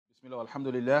Bismillah,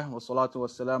 alhamdulillah, wa salatu wa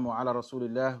salamu ala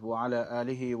rasulillah wa ala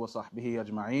alihi wa sahbihi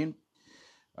ajma'een.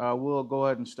 We'll go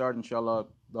ahead and start, inshallah.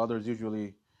 The others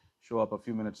usually show up a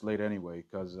few minutes late anyway,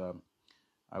 because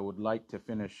I would like to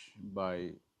finish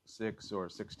by 6 or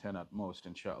 6:10 at most,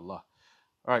 inshallah.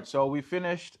 All right, so we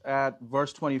finished at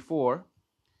verse 24.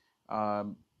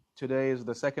 Today is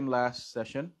the second last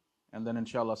session, and then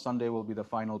inshallah Sunday will be the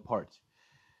final part.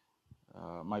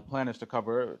 My plan is to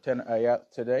cover 10 ayat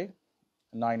today,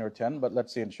 9 or 10, but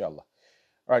let's see inshallah.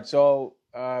 All right, so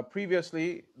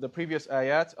previously, the previous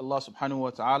ayat, Allah subhanahu wa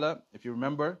ta'ala, if you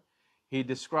remember, He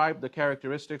described the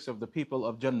characteristics of the people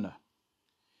of Jannah.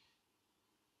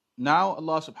 Now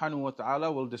Allah subhanahu wa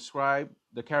ta'ala will describe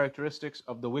the characteristics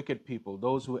of the wicked people,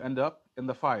 those who end up in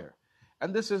the fire.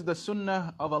 And this is the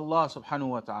sunnah of Allah subhanahu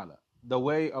wa ta'ala, the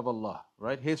way of Allah,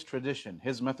 right? His tradition,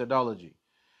 His methodology.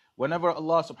 Whenever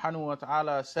Allah subhanahu wa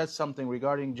ta'ala says something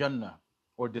regarding Jannah,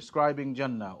 or describing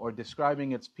Jannah, or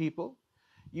describing its people,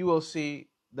 you will see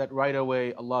that right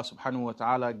away Allah subhanahu wa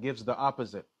ta'ala gives the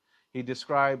opposite. He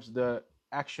describes the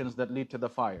actions that lead to the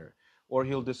fire, or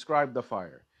He'll describe the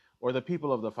fire, or the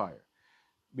people of the fire.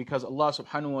 Because Allah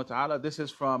subhanahu wa ta'ala, this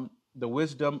is from the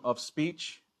wisdom of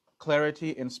speech,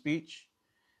 clarity in speech,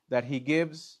 that He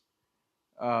gives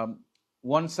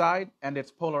one side and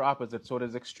its polar opposite, so it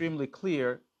is extremely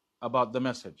clear about the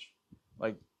message.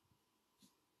 Like,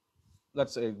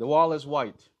 let's say the wall is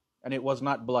white and it was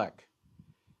not black.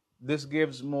 This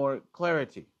gives more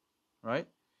clarity, right?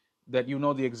 That you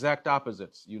know the exact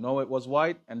opposites. You know it was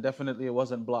white and definitely it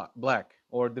wasn't black,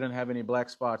 or didn't have any black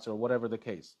spots, or whatever the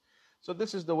case. So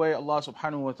this is the way Allah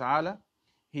subhanahu wa ta'ala,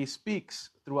 He speaks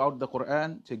throughout the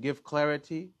Quran to give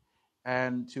clarity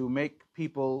and to make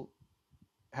people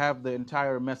have the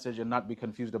entire message and not be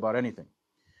confused about anything.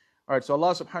 All right, so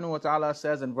Allah subhanahu wa ta'ala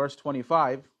says in verse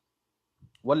 25,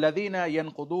 وَالَّذِينَ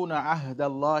يَنْقُضُونَ عَهْدَ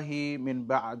اللَّهِ مِنْ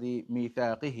بَعْدِ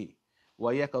مِيثَاقِهِ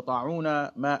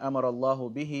وَيَقْطَعُونَ مَا أَمَرَ اللَّهُ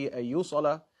بِهِ أَن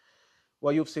يُوصَلَ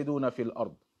وَيُفْسِدُونَ فِي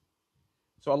الْأَرْضِ.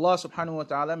 So Allah subhanahu wa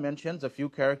ta'ala mentions a few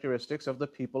characteristics of the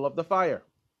people of the fire.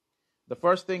 The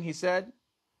first thing He said,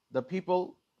 the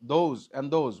people, those,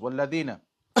 وَالَّذِينَ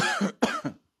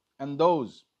and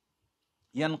those,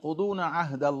 يَنْقُضُونَ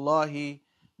عَهْدَ اللَّهِ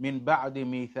مِنْ بَعْدِ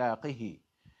مِيثَاقِهِ,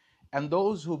 and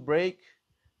those who break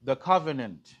the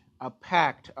covenant, a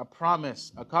pact, a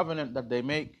promise, a covenant that they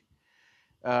make,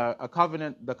 the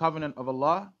covenant of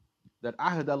Allah, that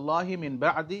ahd Allahi min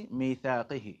ba'di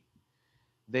mithaqihi.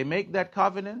 They make that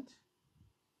covenant,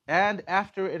 and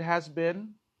after it has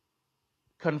been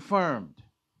confirmed,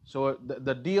 so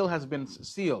the deal has been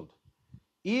sealed,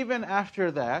 even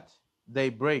after that, they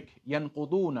break,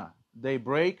 yanquduna, they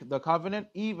break the covenant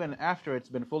even after it's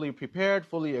been fully prepared,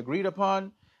 fully agreed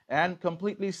upon, and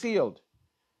completely sealed,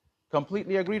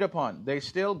 completely agreed upon. They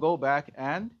still go back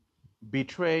and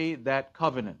betray that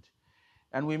covenant.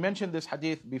 And we mentioned this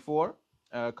hadith before,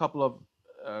 a couple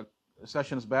of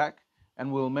sessions back,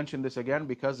 and we'll mention this again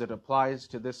because it applies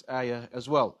to this ayah as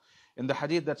well. In the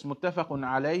hadith that's muttafaqun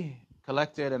alayh,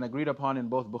 collected and agreed upon in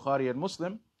both Bukhari and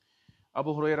Muslim,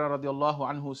 Abu Hurairah radiallahu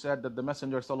anhu said that the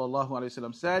Messenger sallallahu alayhi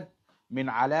wasallam said, "Min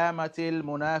alamatil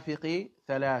munafiqi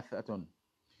thalathatun."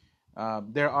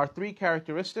 There are three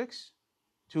characteristics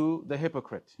to the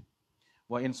hypocrite.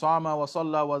 وَإِنْ صَامَ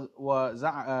وَصَلَّى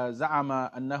وَزَعَمَ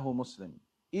أَنَّهُ مُسْلِمٌ.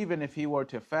 Even if he were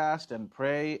to fast and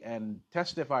pray and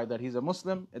testify that he's a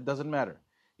Muslim, it doesn't matter.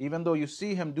 Even though you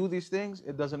see him do these things,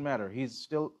 it doesn't matter. He's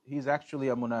actually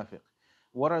a munafiq.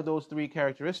 What are those three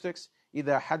characteristics?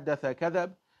 إِذَا حَدَّثَ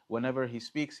كَذَبْ, whenever he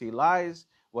speaks, he lies.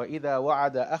 وَإِذَا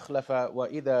وَعَدَ أَخْلَفَ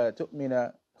وَإِذَا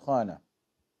تُؤْمِنَ خَانَ.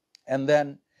 And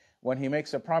then when he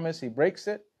makes a promise, he breaks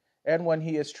it. And when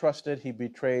he is trusted, he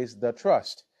betrays the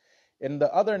trust. In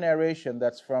the other narration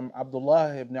that's from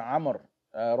Abdullah ibn Amr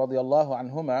radiallahu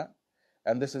anhuma,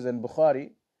 and this is in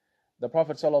Bukhari, the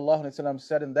Prophet sallallahu alaihi wasallam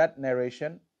said in that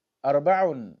narration,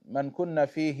 أَرْبَعٌ مَنْ كُنَّ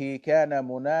فِيهِ كَانَ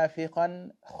مُنَافِقًا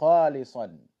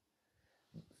خَالِصًا.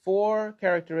 4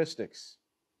 characteristics.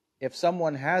 If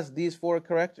someone has these 4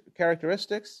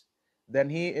 characteristics, then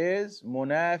he is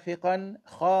munafiqan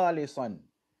khalisan.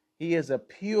 He is a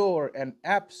pure and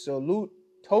absolute,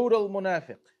 total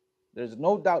munafiq. There's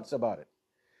no doubts about it.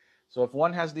 So if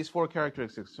one has these 4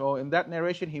 characteristics, so in that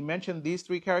narration he mentioned these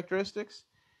 3 characteristics,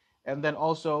 and then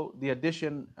also the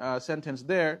addition sentence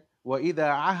there,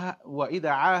 وَإِذَا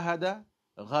عَاهَدَ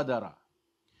غَدَرَ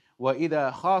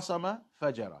وَإِذَا خَاصَمَ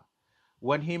فَجَرَ.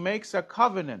 When he makes a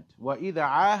covenant, وَإِذَا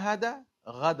عَاهَدَ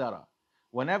غَدَرَ.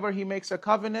 Whenever he makes a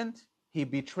covenant, he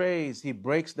betrays, he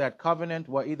breaks that covenant.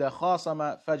 وَإِذَا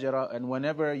خَاصَمَ فَجَرَ. And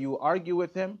whenever you argue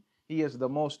with him, he is the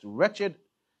most wretched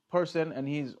person, and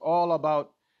he's all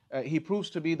about he proves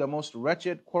to be the most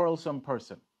wretched, quarrelsome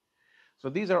person. So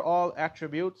these are all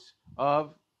attributes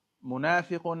of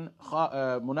munafiqan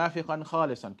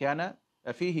khalisan. Kana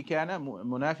fihi kana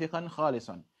munafiqan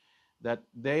khalisan. That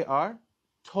they are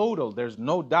total, there's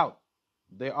no doubt,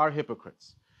 they are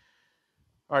hypocrites.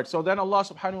 All right, so then Allah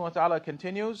subhanahu wa ta'ala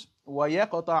continues,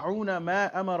 وَيَقْطَعُونَ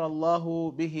مَا أَمَرَ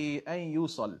اللَّهُ بِهِ أَن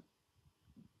يُوصَلْ.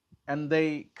 And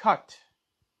they cut,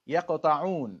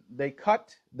 يَقْطَعُونَ,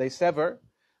 they sever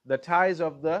the ties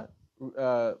of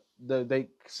they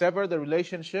sever the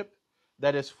relationship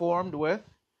that is formed with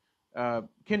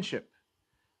kinship.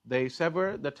 They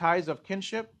sever the ties of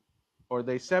kinship, or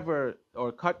they sever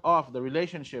or cut off the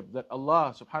relationship that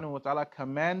Allah subhanahu wa ta'ala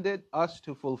commanded us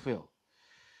to fulfill.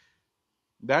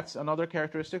 That's another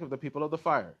characteristic of the people of the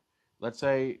fire. Let's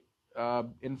say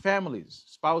in families,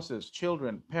 spouses,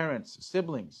 children, parents,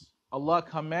 siblings, Allah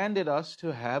commanded us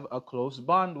to have a close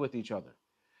bond with each other.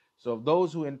 So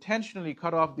those who intentionally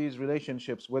cut off these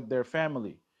relationships with their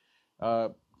family,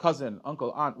 cousin,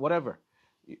 uncle, aunt, whatever,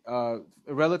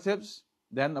 relatives,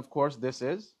 then of course this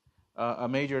is a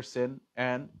major sin,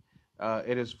 and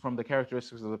it is from the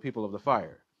characteristics of the people of the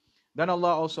fire. Then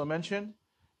Allah also mentioned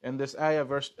in this ayah,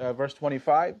 verse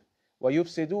 25,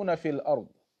 وَيُفْسِدُونَ فِي الْأَرْضِ.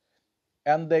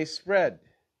 And they spread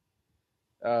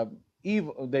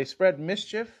evil, they spread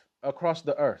mischief across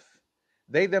the earth.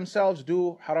 They themselves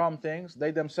do haram things,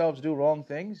 they themselves do wrong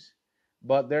things,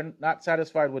 but they're not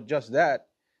satisfied with just that.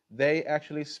 They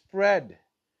actually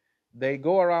they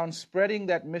go around spreading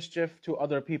that mischief to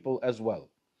other people as well.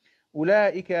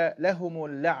 أُولَٰئِكَ لَهُمُ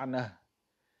اللَّعْنَةِ.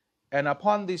 And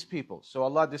upon these people, so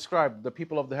Allah described the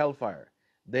people of the hellfire.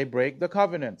 They break the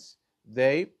covenants.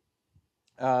 They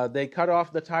cut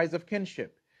off the ties of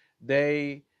kinship.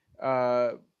 They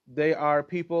are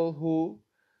people who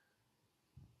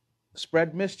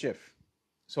spread mischief.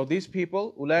 So these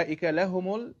people, أُولَٰئِكَ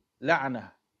لَهُمُ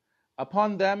الْلَعْنَةِ.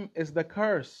 Upon them is the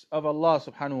curse of Allah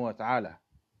subhanahu wa ta'ala.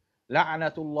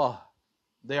 لَعْنَةُ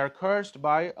They are cursed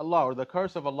by Allah, or the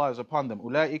curse of Allah is upon them.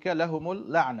 أُولَٰئِكَ لَهُمُ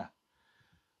الْلَعْنَةِ.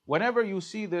 Whenever you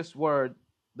see this word,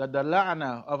 that the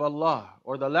la'na of Allah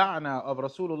or the la'na of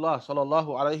Rasulullah sallallahu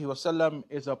alaihi wasallam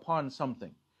is upon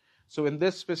something. So in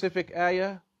this specific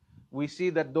ayah, we see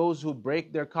that those who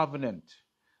break their covenant,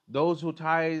 those who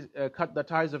cut the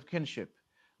ties of kinship,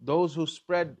 those who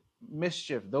spread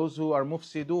mischief, those who are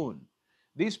mufsidun,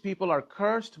 these people are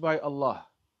cursed by Allah.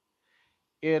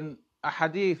 In a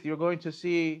hadith, you're going to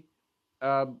see,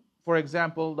 for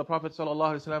example, the Prophet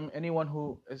ﷺ, anyone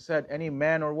who said, any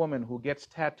man or woman who gets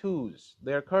tattoos,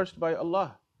 they're cursed by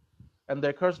Allah, and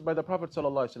they're cursed by the Prophet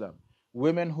ﷺ.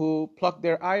 Women who pluck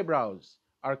their eyebrows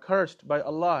are cursed by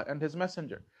Allah and His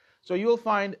Messenger. So you'll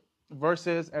find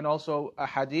verses and also a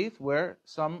hadith where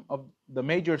some of the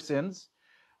major sins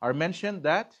are mentioned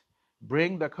that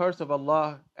bring the curse of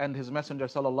Allah and His Messenger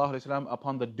ﷺ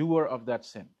upon the doer of that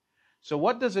sin. So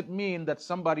what does it mean that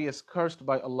somebody is cursed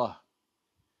by Allah?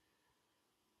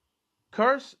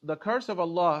 The curse of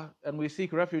Allah, and we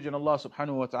seek refuge in Allah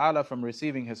subhanahu wa ta'ala from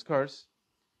receiving His curse.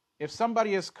 If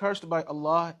somebody is cursed by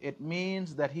Allah, it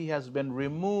means that he has been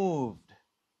removed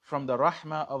from the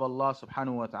rahmah of Allah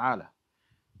subhanahu wa ta'ala.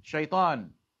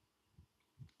 Shaitan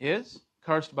is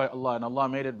cursed by Allah, and Allah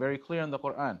made it very clear in the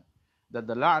Quran that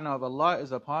the la'na of Allah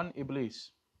is upon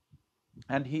Iblis,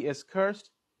 and he is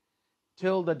cursed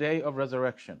till the day of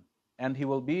resurrection, and he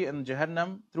will be in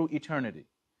Jahannam through eternity.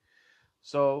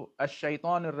 So,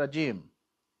 Ash-Shaytan Ar-Rajim,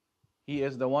 he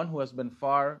is the one who has been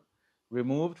far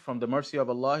removed from the mercy of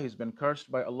Allah. He's been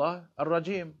cursed by Allah.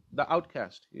 Ar-Rajim, the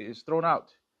outcast, he is thrown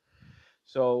out.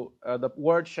 So, the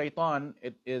word Shaitan,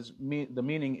 the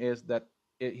meaning is that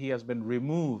he has been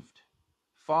removed,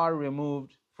 far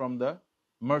removed from the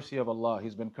mercy of Allah.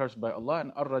 He's been cursed by Allah.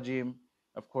 And Ar-Rajim,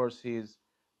 of course, he's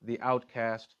the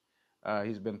outcast.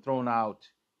 He's been thrown out.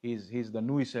 He's the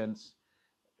nuisance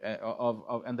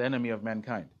and the enemy of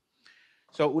mankind.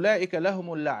 So, أُولَٰئِكَ لَهُمُ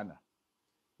اللَّعْنَةِ.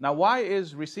 Now, why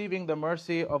is receiving the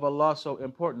mercy of Allah so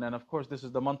important? And of course, this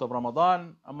is the month of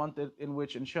Ramadan, a month in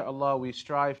which, inshaAllah, we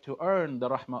strive to earn the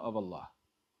rahmah of Allah.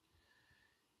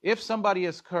 If somebody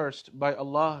is cursed by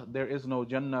Allah, there is no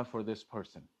Jannah for this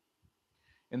person.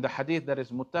 In the hadith that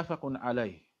is muttafaqun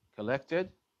alayh, collected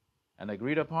and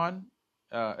agreed upon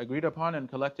and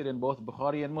collected in both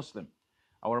Bukhari and Muslim.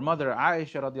 Our mother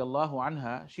Aisha radiallahu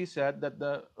anha, she said that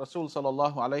the Rasul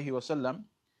sallallahu alayhi wasallam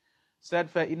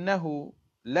said, فَإِنَّهُ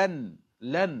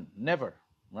لَن, never,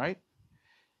 right?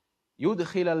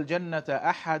 يُدْخِلَ الْجَنَّةَ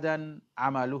أَحَدًا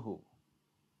عَمَلُهُ.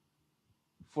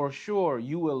 For sure,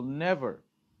 you will never,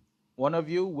 one of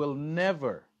you will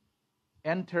never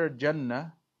enter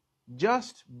Jannah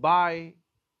just by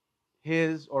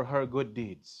his or her good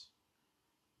deeds.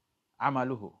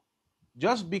 Amaluhu.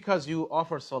 Just because you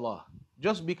offer salah,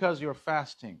 just because you're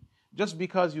fasting, just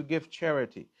because you give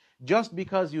charity, just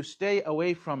because you stay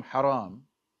away from haram,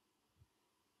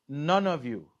 none of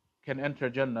you can enter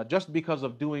Jannah just because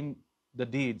of doing the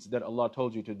deeds that Allah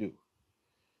told you to do.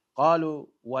 قالوا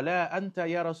ولا أنت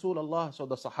يا رسول الله. So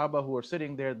the Sahaba who were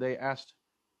sitting there, they asked,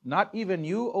 not even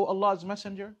you, O Allah's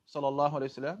Messenger, sallallahu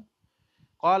alaihi wasallam.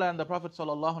 قال, and the Prophet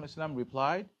sallallahu alaihi wasallam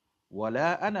replied,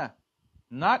 ولا أنا,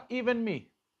 not even me.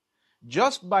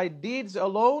 Just by deeds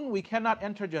alone, we cannot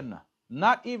enter Jannah.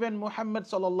 Not even Muhammad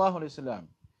sallallahu alaihi wasallam.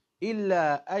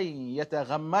 إلا أن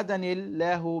يتغمدني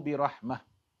الله برحمة.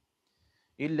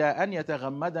 إلا أن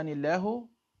يتغمدني الله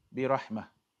برحمة.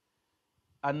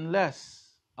 Unless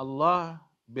Allah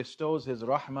bestows His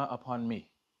rahmah upon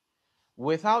me.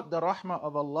 Without the rahmah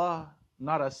of Allah,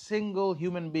 not a single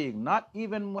human being, not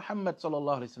even Muhammad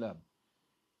sallallahu alaihi wasallam,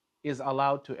 is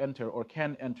allowed to enter or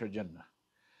can enter Jannah.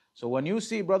 So when you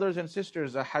see, brothers and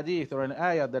sisters, a hadith or an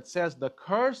ayah that says the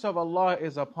curse of Allah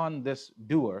is upon this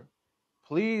doer,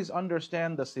 please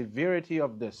understand the severity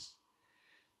of this.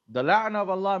 The la'na of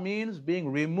Allah means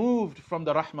being removed from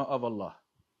the rahmah of Allah.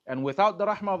 And without the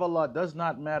rahmah of Allah, does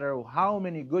not matter how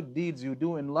many good deeds you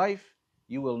do in life,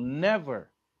 you will never.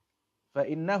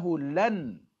 فَإِنَّهُ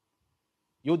لَن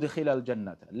يُدْخِلَ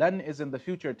الْجَنَّةَ. Lan is in the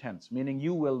future tense, meaning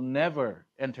you will never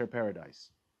enter paradise.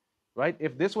 Right?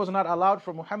 If this was not allowed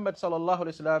for Muhammad sallallahu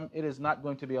alaihi wasallam, it is not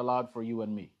going to be allowed for you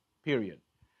and me. Period.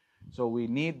 So we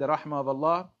need the rahmah of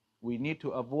Allah. We need to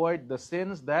avoid the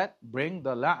sins that bring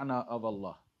the la'na of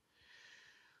Allah.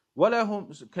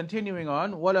 وَلَهُمْ, continuing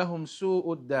on, وَلَهُمْ سُوءُ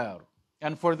الدَّارِ.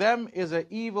 And for them is an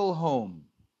evil home.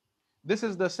 This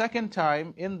is the second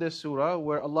time in this surah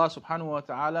where Allah subhanahu wa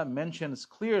ta'ala mentions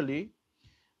clearly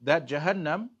that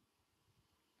Jahannam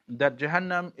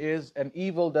is an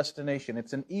evil destination.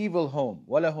 It's an evil home.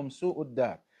 وَلَهُمْ سُوءُ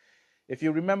الدَّارِ. If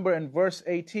you remember in verse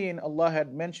 18, Allah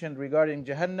had mentioned regarding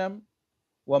Jahannam,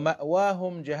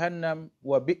 وَمَأْوَاهُمْ جَهَنَّمْ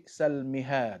وَبِئْسَ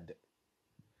الْمِهَادِ.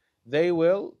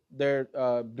 Their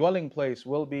dwelling place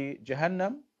will be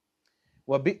Jahannam,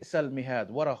 وَبِئْسَ الْمِهَادِ.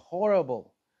 What a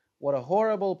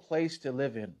horrible place to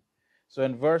live in. So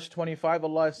in verse 25,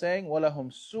 Allah is saying,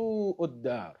 وَلَهُمْ سُوءُ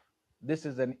الدَّارِ. This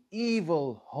is an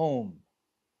evil home.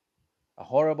 A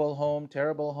horrible home,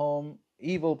 terrible home,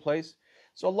 evil place.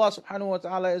 So Allah subhanahu wa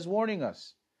ta'ala is warning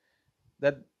us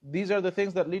that these are the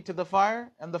things that lead to the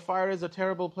fire, and the fire is a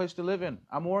terrible place to live in.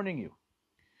 I'm warning you.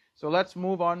 So let's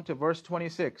move on to verse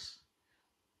 26.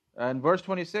 And verse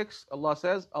 26, Allah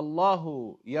says,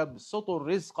 Allahu yabsutu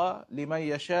rizqa liman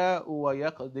yasha'u wa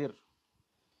yaqdir.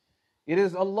 It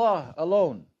is Allah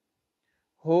alone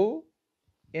who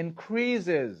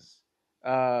increases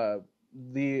the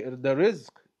rizq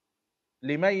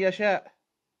liman yasha',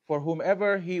 for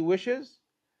whomever He wishes,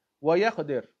 wa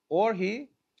yaqdir, or He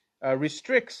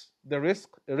restricts the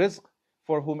rizq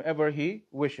for whomever He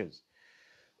wishes.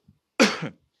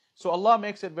 So Allah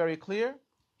makes it very clear.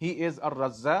 He is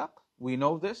Ar-Razzaq. We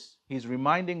know this. He's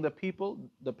reminding the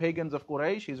people, the pagans of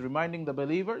Quraysh, He's reminding the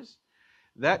believers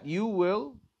that you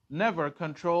will never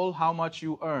control how much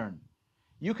you earn.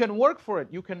 You can work for it,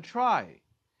 you can try.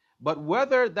 But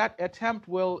whether that attempt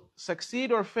will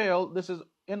succeed or fail, this is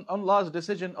in Allah's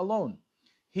decision alone.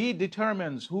 He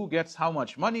determines who gets how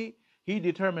much money. He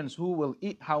determines who will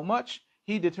eat how much.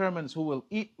 He determines who will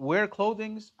wear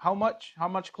clothing, how much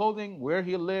clothing, where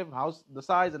he'll live, the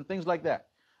size, and things like that.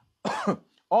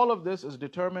 All of this is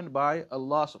determined by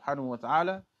Allah subhanahu wa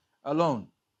ta'ala alone.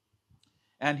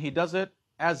 And He does it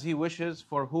as He wishes,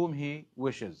 for whom He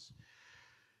wishes.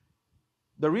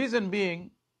 The reason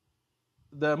being,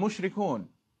 the mushrikun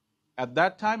at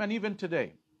that time and even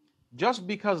today, just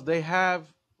because they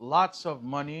have lots of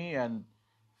money and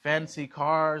fancy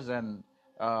cars and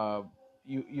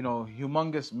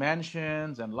humongous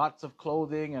mansions and lots of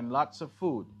clothing and lots of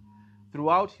food,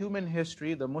 throughout human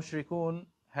history, the mushrikun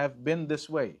have been this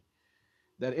way.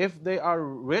 That if they are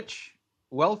rich,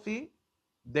 wealthy,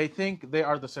 they think they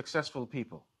are the successful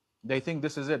people. They think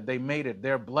this is it, they made it,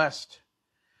 they're blessed.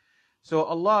 So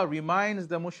Allah reminds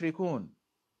the mushrikun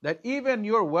that even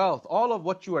your wealth, all of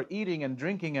what you are eating and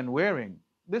drinking and wearing,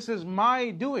 this is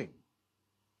my doing.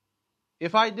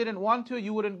 If I didn't want to,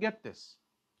 you wouldn't get this.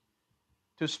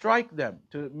 To strike them,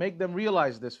 to make them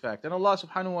realize this fact. And Allah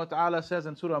subhanahu wa ta'ala says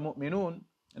in Surah Mu'minun,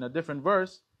 in a different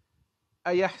verse,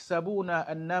 أَيَحْسَبُونَ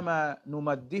أَنَّمَا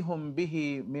نُمَدِّهُمْ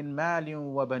بِهِ مِنْ مَالٍ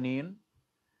وَبَنِينَ.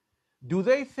 Do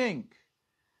they think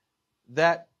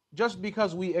that just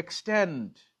because we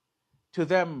extend to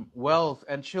them wealth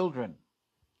and children,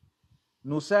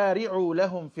 نُسَارِعُ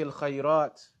لَهُمْ فِي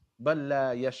الْخَيْرَاتِ بَلْ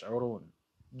لَا يَشْعُرُونَ,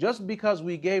 Just because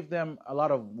we gave them a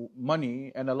lot of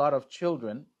money and a lot of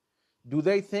children, do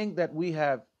they think that we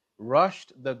have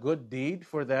rushed the good deed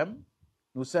for them?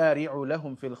 نُسَارِعُ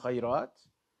لَهُمْ فِي الْخَيْرَاتِ.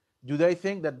 Do they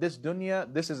think that this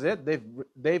dunya, this is it?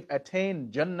 They've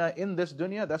attained Jannah in this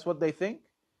dunya? That's what they think?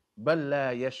 بَلْ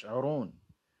لَا يَشْعُرُونَ.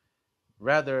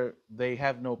 Rather, they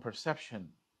have no perception.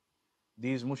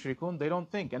 These mushrikun, they don't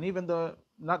think. And even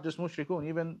not just mushrikun,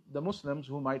 even the Muslims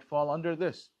who might fall under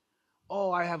this.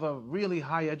 Oh, I have a really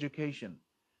high education.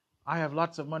 I have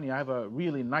lots of money. I have a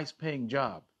really nice paying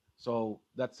job. So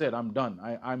that's it. I'm done.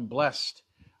 I'm blessed.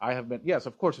 I have been, yes,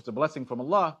 of course, it's a blessing from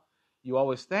Allah. You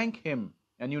always thank Him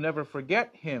and you never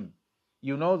forget Him.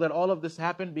 You know that all of this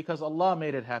happened because Allah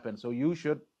made it happen. So you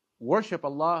should worship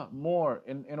Allah more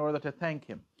in order to thank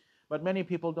Him. But many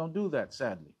people don't do that,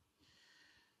 sadly.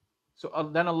 So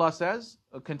then Allah says,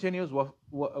 continues,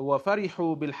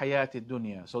 وَفَرِحُوا بِالْحَيَاةِ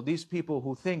الدُّنْيَا. So these people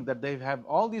who think that they have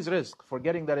all these risks,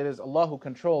 forgetting that it is Allah who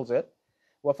controls it,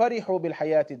 وَفَرِحُوا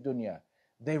بِالْحَيَاةِ الدُّنْيا.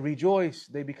 They rejoice,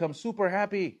 they become super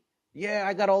happy. Yeah,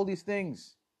 I got all these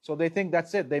things. So they think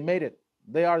that's it, they made it.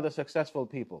 They are the successful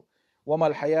people.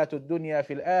 وَمَا الْحَيَاةُ الدُّنْيَا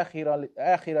فِي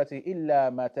الْآخِرَةِ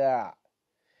إِلَّا مَتَاعٌ.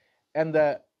 And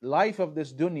the life of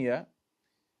this dunya,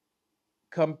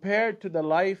 compared to the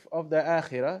life of the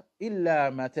akhirah, illa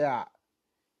mata'.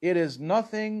 It is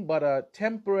nothing but a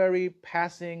temporary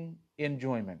passing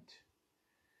enjoyment.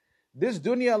 This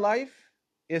dunya life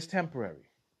is temporary.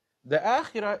 The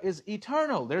akhirah is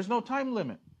eternal. There's no time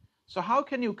limit. So how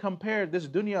can you compare this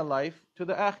dunya life to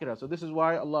the akhirah? So this is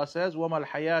why Allah says, وَمَا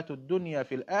الْحَيَاةُ الدُّنْيَا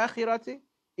فِي الْآخِرَةِ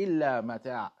إِلَّا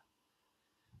مَتَاعٌ.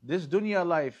 This dunya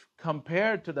life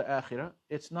compared to the akhirah,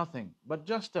 it's nothing but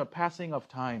just a passing of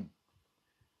time.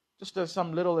 Just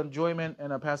some little enjoyment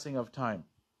and a passing of time.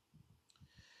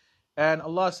 And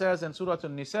Allah says in Surah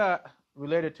An-Nisa,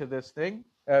 related to this thing,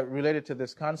 related to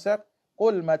this concept,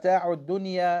 قُلْ مَتَاعُ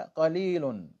الدُّنْيَا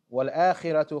قَلِيلٌ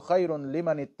وَالْآخِرَةُ خَيْرٌ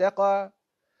لِمَنِ اتَّقَى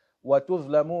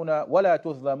وَلَا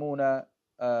تُظْلَمُونَ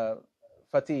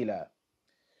فَتِيلًا.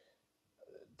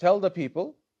 Tell the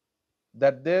people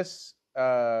that this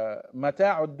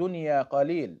مَتَاعُ الدُّنْيَا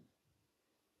قَلِيلٌ,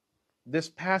 this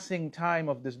passing time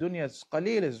of this dunya is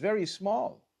qaleel, is very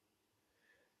small.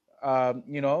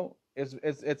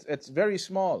 It's very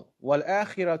small.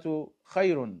 وَالْآخِرَةُ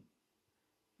خَيْرٌ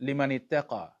لِمَنِ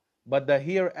اتَّقَى. But the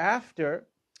hereafter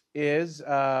is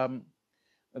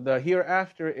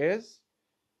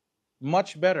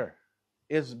much better,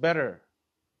 is better.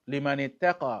 لِمَنِ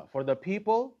اتَّقَى, for the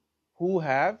people who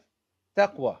have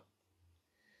taqwa.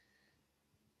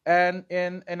 And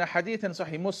in a hadith in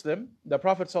Sahih Muslim, the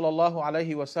Prophet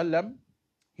ﷺ,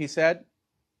 he said,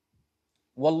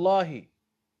 وَاللَّهِ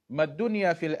مَا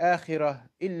الدُّنْيَا فِي الْآخِرَةِ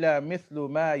إِلَّا مِثْلُ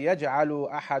مَا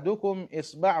يَجْعَلُ أَحَدُكُمْ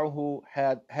إِصْبَعُهُ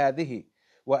هَذِهِ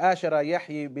وَآشَرَ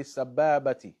يَحْيِي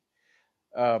بِالسَّبَّابَةِ.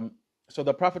 So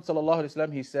the Prophet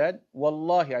ﷺ, he said,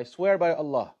 Wallahi, I swear by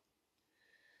Allah,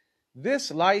 this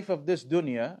life of this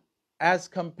dunya, as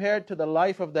compared to the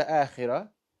life of the akhirah,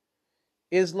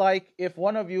 is like if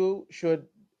one of you should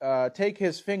take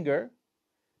his finger,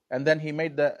 and then he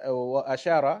made the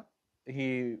ashara,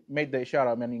 he made the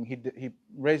ishara, meaning he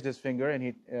raised his finger and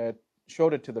he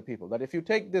showed it to the people, that if you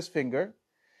take this finger,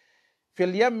 fil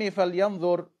yammi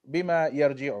falyanzur bima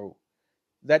yarji'u,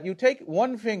 that you take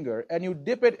one finger and you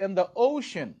dip it in the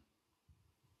ocean,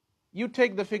 you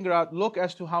take the finger out, look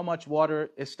as to how much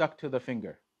water is stuck to the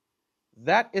finger.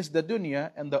 That is the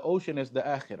dunya, and the ocean is the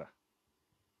akhirah.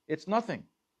 It's nothing.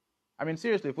 I mean,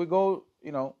 seriously, if we go,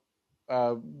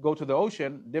 go to the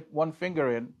ocean, dip one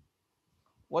finger in,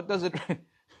 what does it?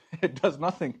 It does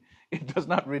nothing. It does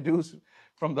not reduce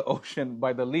from the ocean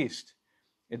by the least.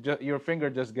 Your finger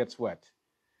just gets wet.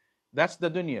 That's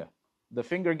the dunya. The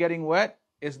finger getting wet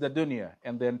is the dunya,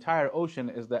 and the entire ocean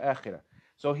is the akhirah.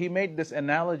 So he made this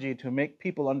analogy to make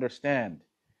people understand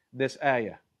this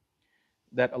ayah,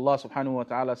 that Allah subhanahu wa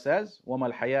ta'ala says,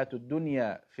 وَمَا الْحَيَاةُ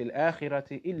الدُّنْيَا فِي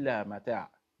الْآخِرَةِ إِلَّا مَتَاعٌ.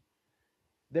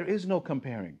 There is no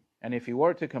comparing. And if you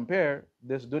were to compare,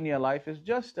 this dunya life is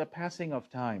just a passing of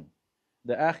time.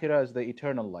 The akhirah is the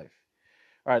eternal life.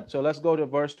 Alright, so let's go to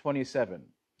verse 27.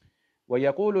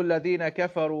 وَيَقُولُ الَّذِينَ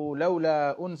كَفَرُوا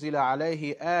لَوْلَا أُنزِلَ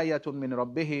عَلَيْهِ آيَةٌ مِّن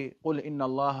رَبِّهِ قُلْ إِنَّ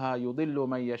اللَّهَ يُضِلُّ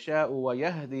مَن يَشَاءُ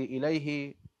وَيَهْدِي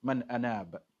إِلَيْهِ مَنْ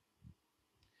أَنَابَ.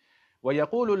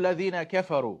 وَيَقُولُ الَّذِينَ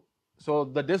كَفَرُوا. So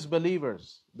the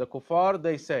disbelievers, the kuffar,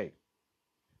 they say,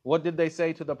 what did they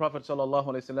say to the Prophet sallallahu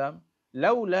alaihi wasallam?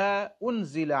 لَوْلَا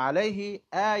أُنزِلَ عَلَيْهِ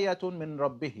آيَةٌ مِّن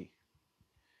رَبِّهِ.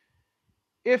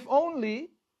 If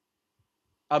only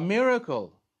a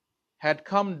miracle had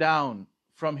come down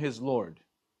from his Lord,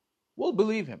 we'll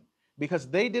believe him. because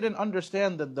they didn't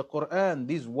understand that the Quran,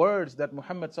 these words that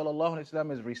Muhammad sallallahu alaihi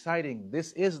wasallam is reciting,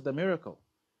 this is the miracle.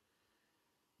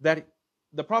 That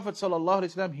the Prophet sallallahu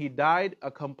alaihi wasallam, he died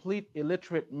a complete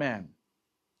illiterate man.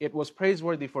 It was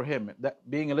praiseworthy for him. That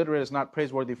being illiterate is not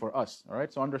praiseworthy for us. All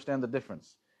right, so understand the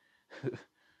difference.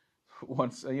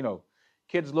 Once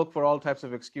kids look for all types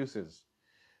of excuses.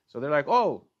 So they're like,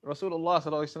 oh, Rasulullah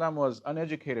sallallahu alaihi wasallam was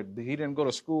uneducated. He didn't go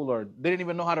to school, or didn't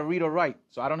even know how to read or write.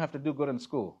 So I don't have to do good in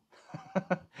school.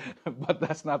 But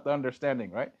that's not the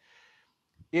understanding, right?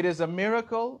 It is a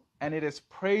miracle and it is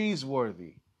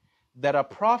praiseworthy that a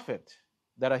prophet,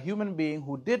 that a human being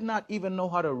who did not even know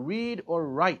how to read or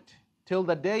write till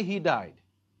the day he died,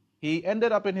 he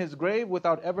ended up in his grave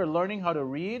without ever learning how to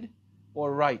read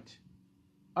or write,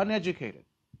 uneducated.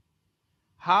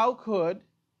 How could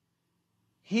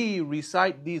he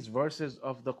recite these verses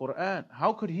of the Quran?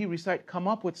 How could he come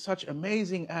up with such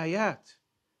amazing ayat?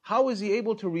 How is he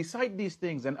able to recite these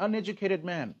things, an uneducated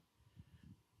man?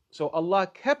 So Allah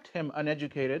kept him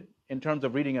uneducated in terms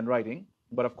of reading and writing,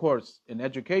 but of course, in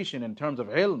education, in terms of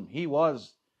ilm, he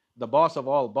was the boss of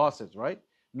all bosses, right?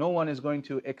 No one is going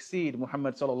to exceed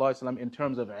Muhammad sallallahu alaihi wasallam in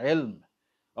terms of ilm,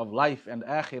 of life and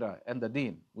akhirah and the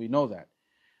deen. We know that.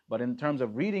 But in terms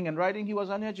of reading and writing, he was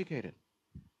uneducated.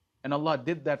 And Allah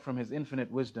did that from His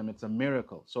infinite wisdom. It's a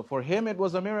miracle. So for him it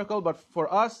was a miracle, but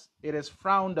for us it is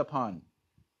frowned upon.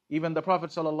 Even the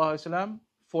Prophet ﷺ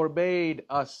forbade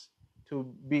us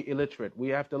to be illiterate. We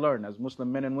have to learn. As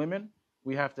Muslim men and women,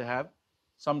 we have to have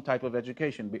some type of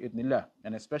education, bi'idhnillah,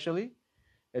 and especially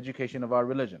education of our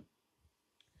religion.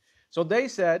 So they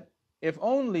said, if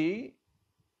only,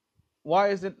 why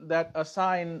is it that a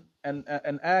sign,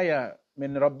 an ayah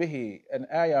min rabbihi, an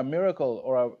ayah, miracle,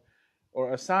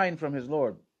 or a sign from his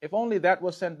Lord, if only that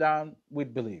was sent down,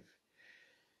 we'd believe.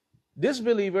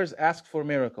 Disbelievers ask for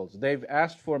miracles. They've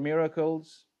asked for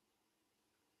miracles.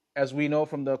 As we know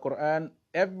from the Quran,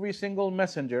 every single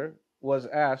messenger was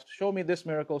asked, show me this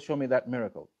miracle, show me that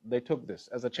miracle. They took this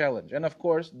as a challenge. And of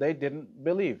course, they didn't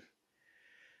believe.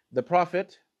 The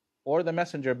Prophet or the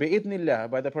messenger, bi'idhnillah,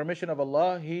 by the permission of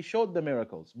Allah, he showed the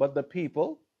miracles. But the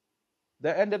people,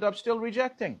 they ended up still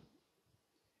rejecting.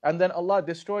 And then Allah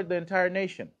destroyed the entire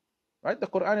nation. Right? The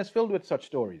Quran is filled with such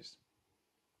stories.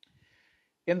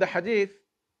 In the hadith,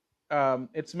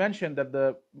 it's mentioned that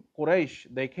the Quraysh,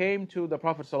 they came to the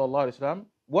Prophet ﷺ.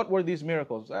 What were these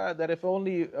miracles? That if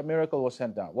only a miracle was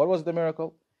sent down. What was the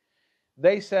miracle?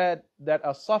 They said that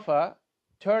a Safa,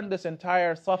 turn this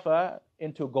entire Safa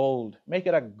into gold. Make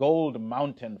it a gold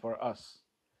mountain for us.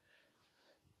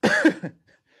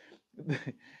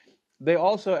 They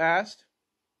also asked,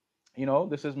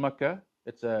 this is Mecca.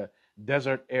 It's a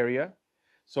desert area.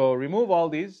 So remove all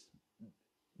these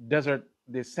desert,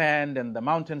 the sand and the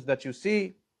mountains that you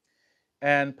see,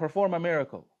 and perform a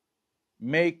miracle.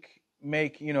 Make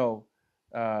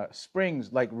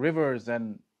springs like rivers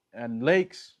and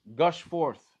lakes gush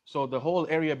forth, so the whole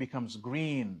area becomes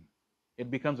green.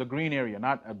 It becomes a green area,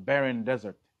 not a barren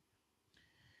desert.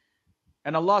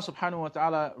 And Allah subhanahu wa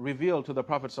ta'ala revealed to the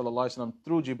Prophet sallallahu alaihi wasallam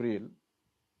through Jibreel,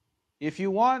 if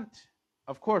you want,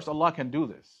 of course Allah can do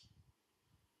this.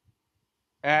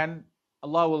 And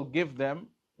Allah will give them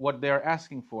what they are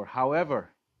asking for. However,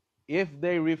 if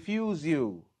they refuse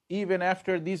you, even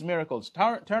after these miracles,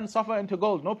 turn Safa into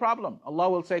gold, no problem. Allah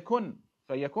will say, kun,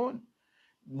 fayakun.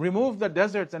 Remove the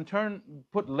deserts and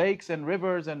put lakes and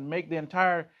rivers and make the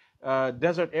entire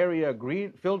desert area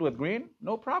green, filled with green,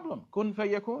 no problem. Kun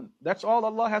fayakun. That's all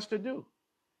Allah has to do.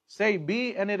 Say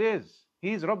be and it is.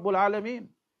 He's Rabbul Alameen.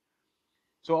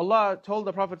 So Allah told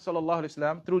the Prophet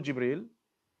ﷺ through Jibreel,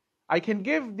 I can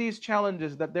give these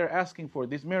challenges that they're asking for,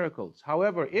 these miracles.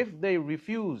 However, if they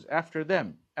refuse after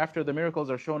the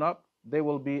miracles are shown up, they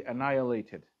will be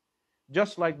annihilated,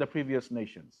 just like the previous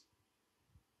nations.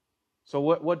 So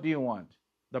what do you want?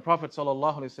 The Prophet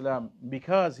ﷺ,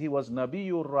 because he was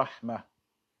Nabiyur Rahmah,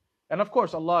 and of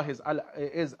course Allah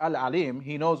is Al-Alim,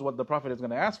 He knows what the Prophet is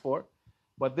going to ask for,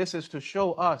 but this is to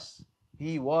show us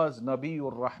he was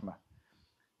Nabiyur Rahmah.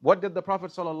 What did the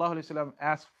Prophet ﷺ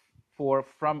ask for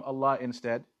from Allah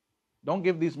instead? Don't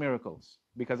give these miracles,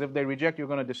 because if they reject, you're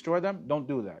going to destroy them. Don't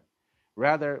do that.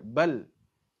 Rather, بَلْ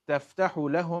تَفْتَحُ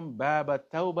لَهُمْ بَابَ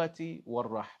التَّوْبَةِ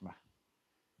وَالرَّحْمَةِ.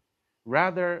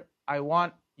 Rather, I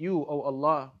want you, O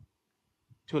Allah,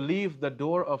 to leave the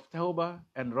door of tawbah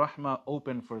and rahmah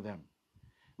open for them.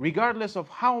 Regardless of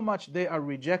how much they are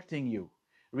rejecting you,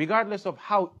 regardless of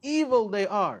how evil they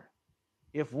are,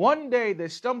 if one day they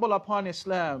stumble upon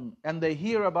Islam and they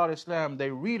hear about Islam,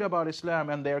 they read about Islam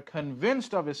and they are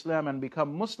convinced of Islam and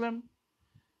become Muslim,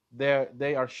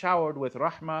 they are showered with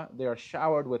rahmah, they are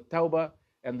showered with tawbah,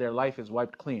 and their life is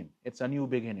wiped clean. It's a new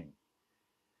beginning.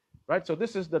 Right? So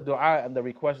this is the dua and the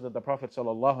request that the Prophet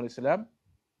ﷺ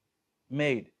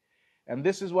made. And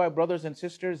this is why, brothers and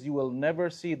sisters, you will never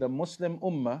see the Muslim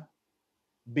ummah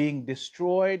being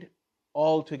destroyed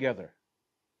altogether.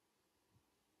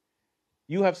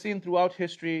 You have seen throughout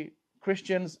history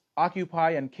Christians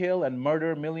occupy and kill and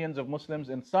murder millions of Muslims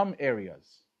in some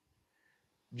areas.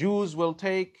 Jews will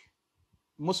take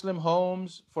Muslim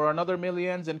homes for another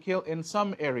millions and kill in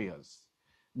some areas.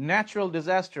 Natural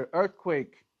disaster,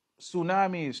 earthquake,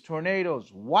 tsunamis,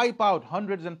 tornadoes, wipe out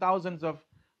hundreds and thousands of,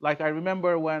 like I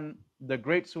remember when the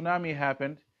great tsunami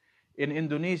happened in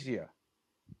Indonesia.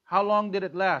 How long did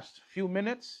it last? Few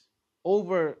minutes?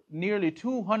 Over nearly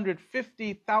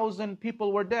 250,000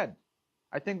 people were dead.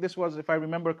 I think this was, if I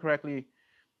remember correctly,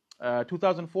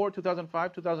 2004,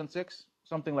 2005, 2006,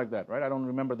 something like that, right? I don't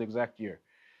remember the exact year.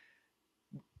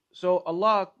 So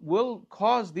Allah will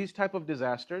cause these type of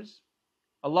disasters.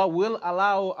 Allah will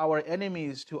allow our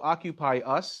enemies to occupy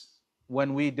us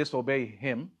when we disobey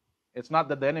Him. It's not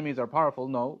that the enemies are powerful,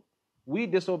 no. We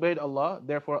disobeyed Allah,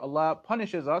 therefore Allah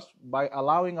punishes us by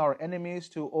allowing our enemies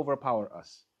to overpower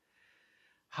us.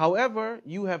 However,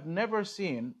 you have never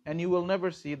seen, and you will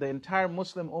never see, the entire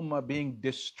Muslim ummah being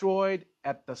destroyed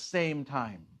at the same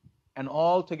time, and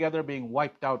all together being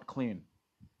wiped out clean.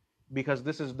 Because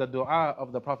this is the dua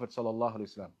of the Prophet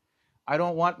ﷺ. I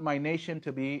don't want my nation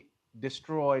to be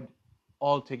destroyed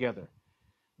altogether.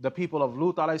 The people of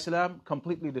Lut alayhi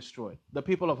completely destroyed. The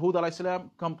people of Hud alayhi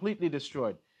completely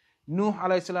destroyed. Nuh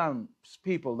alayhi's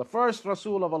people, the first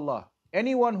Rasul of Allah,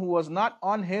 anyone who was not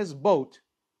on his boat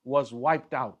was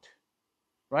wiped out.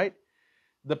 Right?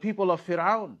 The people of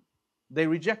Fir'aun, they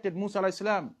rejected Musa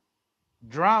alayhi,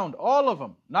 drowned, all of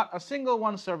them. Not a single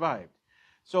one survived.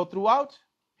 So throughout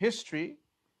history,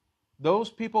 those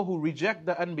people who reject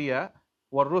the Anbiya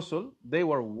were Rusul, they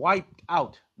were wiped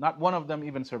out. Not one of them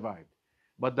even survived.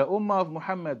 But the Ummah of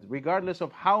Muhammad, regardless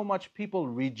of how much people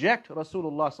reject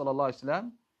Rasulullah sallallahu alaihi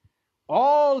wasallam,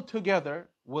 all together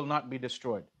will not be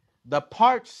destroyed. The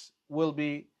parts will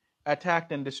be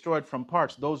attacked and destroyed from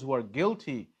parts. Those who are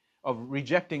guilty of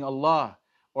rejecting Allah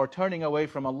or turning away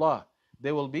from Allah,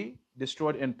 they will be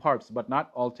destroyed in parts, but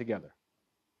not altogether.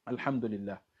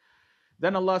 Alhamdulillah.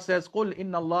 Then Allah says, قُلْ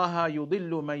إِنَّ اللَّهَ يُضِلُّ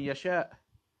مَن يَشَاءُ.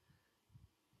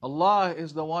 Allah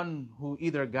is the one who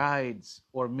either guides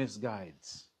or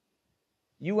misguides.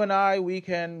 You and I, we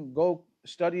can go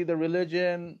study the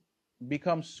religion,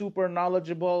 become super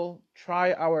knowledgeable,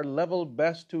 try our level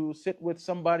best to sit with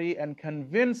somebody and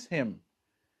convince him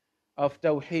of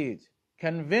Tawheed,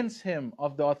 convince him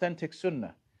of the authentic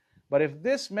Sunnah. But if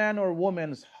this man or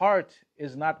woman's heart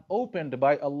is not opened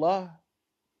by Allah,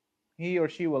 he or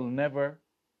she will never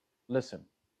listen.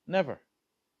 Never.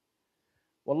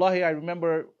 Wallahi, I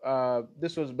remember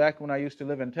this was back when I used to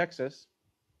live in Texas.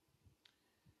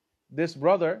 This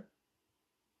brother,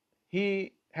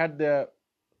 he had the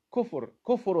kufr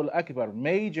al-akbar,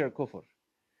 major kufr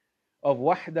of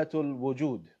wahdatul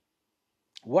wujud.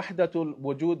 Wahdatul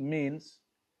wujud means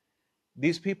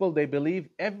these people, they believe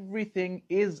everything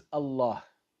is Allah.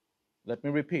 Let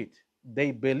me repeat.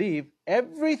 They believe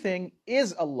everything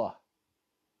is Allah.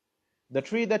 The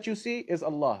tree that you see is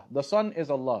Allah. The sun is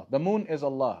Allah. The moon is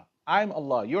Allah. I'm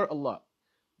Allah. You're Allah.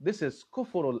 This is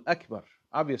kufr al-akbar.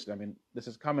 Obviously, I mean, this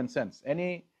is common sense.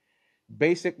 Any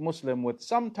basic Muslim with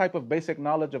some type of basic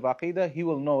knowledge of Aqidah, he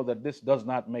will know that this does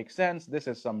not make sense. This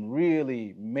is some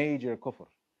really major kufr.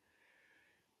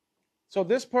 So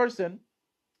this person,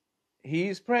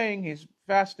 he's praying, he's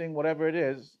fasting, whatever it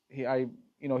is. He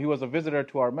was a visitor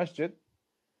to our masjid,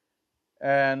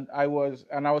 and I was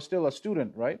still a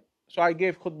student, right? So I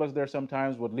gave khutbahs there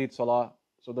sometimes, would lead salah.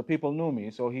 So the people knew me.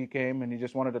 So he came and he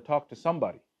just wanted to talk to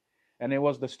somebody. And it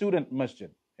was the student masjid.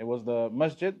 It was the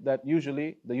masjid that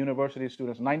usually the university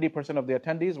students, 90% of the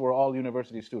attendees were all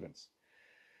university students.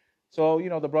 So,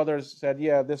 the brothers said,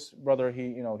 yeah, this brother,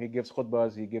 he gives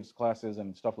khutbahs, he gives classes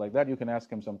and stuff like that. You can ask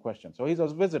him some questions. So he's a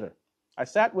visitor. I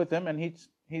sat with him and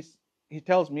he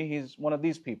tells me he's one of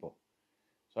these people.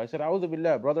 So I said, A'udhu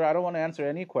Billah, brother, I don't want to answer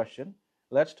any question.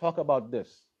 Let's talk about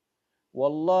this.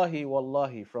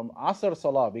 Wallahi, from Asr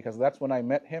Salah, because that's when I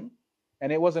met him, and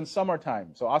it was in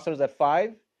summertime. So Asr is at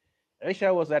 5,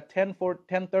 Isha was at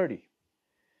 10:30.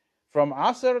 From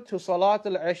Asr to Salat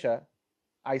al-Isha,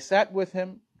 I sat with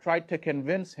him, tried to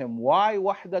convince him why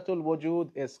Wahdatul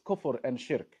Wujud is kufr and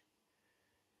shirk.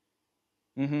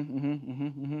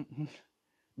 Then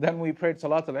we prayed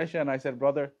Salat al-Isha, and I said,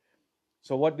 brother,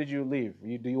 so what did you leave?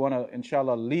 Do you want to,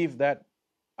 inshallah, leave that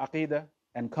Aqidah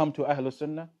and come to Ahlul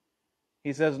Sunnah?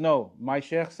 He says, no, my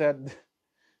sheikh said,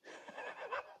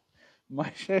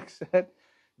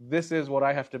 This is what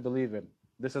I have to believe in.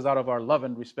 This is out of our love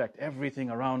and respect. Everything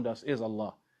around us is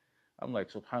Allah. I'm like,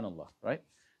 subhanallah, right?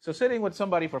 So sitting with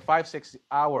somebody for 5-6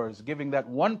 hours, giving that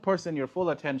one person your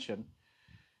full attention,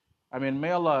 I mean,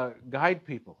 may Allah guide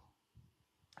people.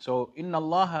 So, inna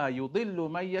Allaha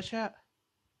yudillu man yasha.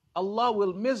 Allah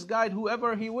will misguide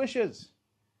whoever He wishes.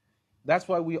 That's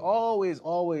why we always,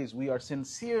 we are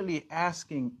sincerely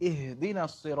asking, Ihdina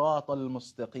sirat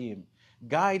al-mustaqim.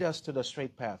 Guide us to the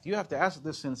straight path. You have to ask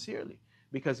this sincerely,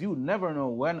 because you never know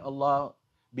when Allah,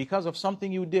 because of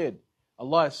something you did,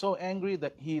 Allah is so angry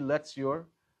that He lets your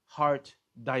heart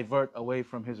divert away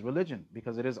from His religion,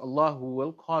 because it is Allah who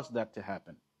will cause that to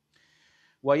happen.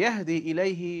 وَيَهْدِي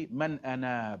إِلَيْهِ مَنْ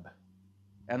أَنَابَ.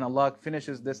 And Allah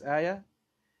finishes this ayah,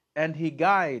 and He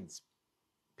guides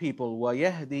people.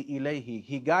 وَيَهْدِي إِلَيْهِ.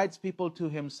 He guides people to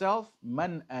Himself.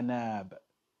 مَنْ أَنَابَ.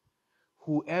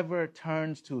 Whoever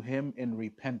turns to Him in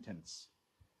repentance.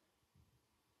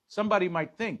 Somebody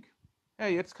might think,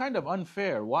 hey, it's kind of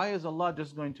unfair. Why is Allah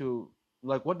just going to,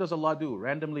 like, what does Allah do?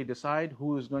 Randomly decide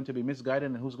who is going to be misguided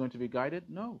and who's going to be guided?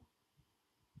 No.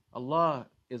 Allah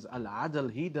is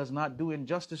Al-Adl. He does not do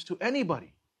injustice to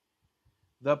anybody.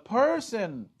 The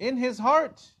person in his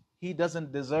heart, he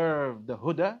doesn't deserve the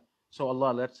huda, so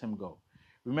Allah lets him go.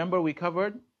 Remember, we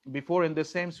covered before in this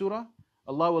same surah,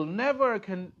 Allah will never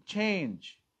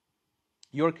change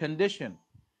your condition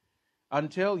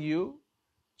until you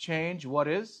change what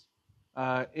is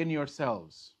in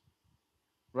yourselves.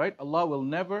 Right? Allah will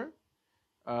never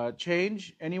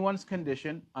change anyone's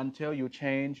condition until you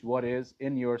change what is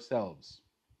in yourselves.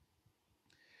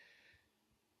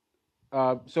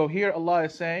 So here Allah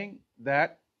is saying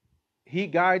that He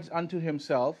guides unto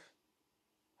Himself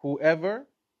whoever,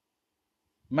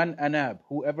 man anab,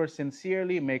 whoever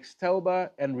sincerely makes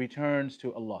tawbah and returns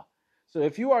to Allah. So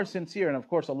if you are sincere, and of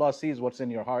course Allah sees what's in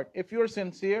your heart, if you're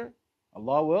sincere,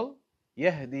 Allah will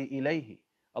yahdi ilayhi.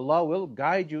 Allah will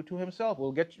guide you to Himself,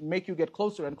 will make you get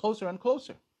closer and closer and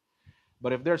closer.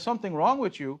 But if there's something wrong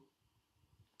with you,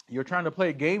 you're trying to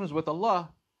play games with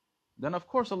Allah, then of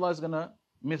course Allah is going to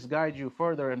misguide you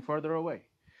further and further away.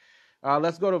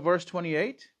 Let's go to verse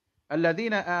 28.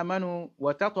 الَّذِينَ آمَنُوا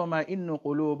وَتَطْمَئِنُّ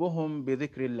قُلُوبُهُمْ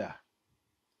بِذِكْرِ اللَّهِ.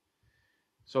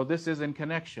 So this is in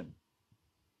connection.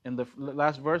 In the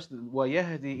last verse,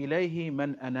 وَيَهْدِي إِلَيْهِ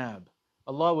مَنْ أَنَابَ.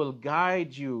 Allah will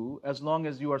guide you as long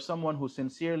as you are someone who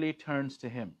sincerely turns to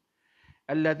Him.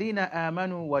 الَّذِينَ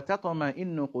آمَنُوا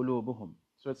وَتَطْمَئِنُّ قُلُوبُهُمْ.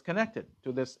 So it's connected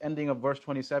to this ending of verse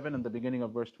 27 and the beginning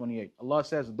of verse 28. Allah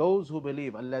says, those who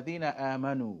believe, الَّذِينَ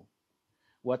آمَنُوا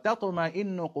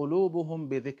وَتَطْمَئِنُّ قُلُوبُهُمْ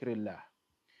بِذِكْرِ اللَّهِ.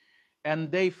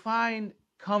 And they find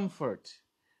comfort,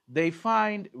 they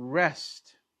find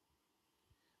rest.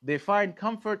 They find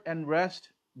comfort and rest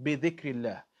بِذِكْرِ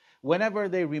اللَّهِ. Whenever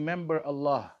they remember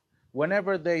Allah,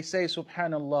 whenever they say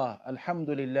Subhanallah,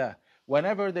 Alhamdulillah,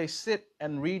 whenever they sit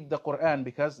and read the Quran,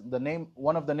 because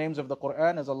one of the names of the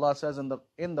Quran, as Allah says in the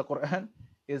Quran,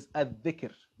 is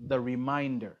Ad-Dhikr, the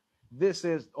reminder. This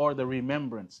is, or the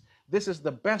remembrance. This is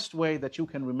the best way that you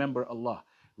can remember Allah.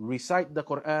 Recite the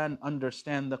Quran,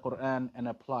 understand the Quran, and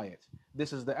apply it.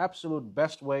 This is the absolute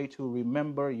best way to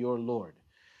remember your Lord.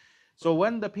 So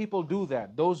when the people do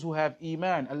that, those who have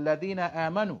Iman, الَّذِينَ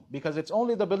آمَنُوا, because it's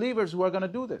only the believers who are going to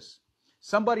do this.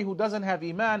 Somebody who doesn't have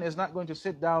Iman is not going to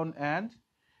sit down and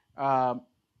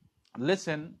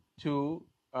listen to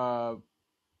the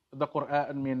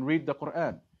Quran, read the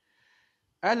Quran.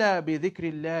 أَلَا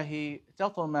بِذِكْرِ اللَّهِ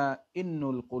تَطْمَئِنُّ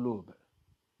الْقُلُوبِ.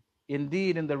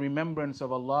 Indeed, in the remembrance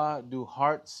of Allah do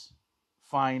hearts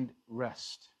find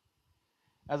rest.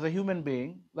 As a human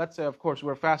being, let's say, of course,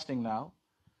 we're fasting now.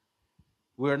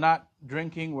 We're not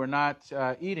drinking, we're not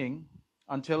eating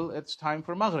until it's time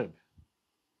for Maghrib.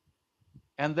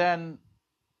 And then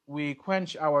we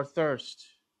quench our thirst,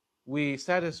 we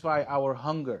satisfy our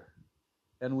hunger,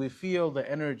 and we feel the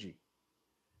energy.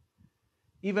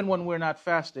 Even when we're not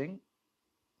fasting,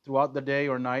 throughout the day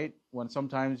or night, when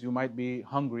sometimes you might be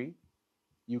hungry,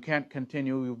 you can't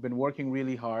continue, you've been working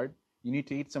really hard, you need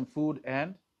to eat some food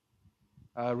and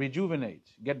rejuvenate,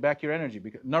 get back your energy,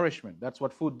 because nourishment, that's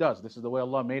what food does. This is the way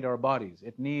Allah made our bodies.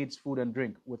 It needs food and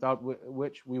drink, without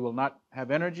which we will not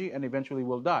have energy and eventually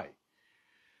will die.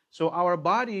 So our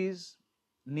bodies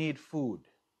need food.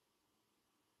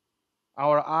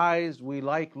 Our eyes, we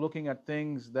like looking at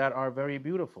things that are very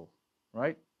beautiful,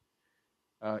 right?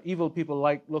 Evil people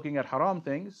like looking at haram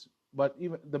things, but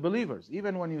even the believers,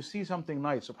 even when you see something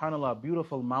nice, subhanAllah, a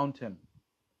beautiful mountain,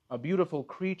 a beautiful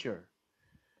creature,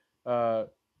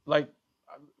 let's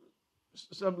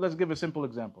give a simple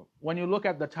example. When you look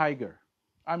at the tiger,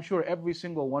 I'm sure every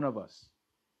single one of us,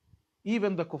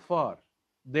 even the kuffar,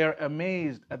 they're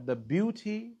amazed at the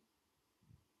beauty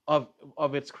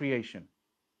of its creation.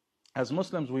 As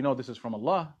Muslims, we know this is from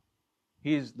Allah.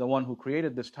 He's the one who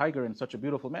created this tiger in such a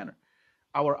beautiful manner.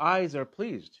 Our eyes are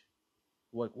pleased.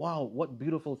 Like, wow, what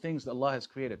beautiful things that Allah has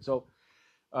created. So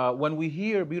when we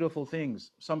hear beautiful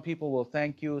things, some people will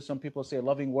thank you, some people say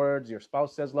loving words, your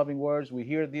spouse says loving words, we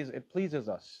hear these, it pleases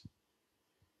us.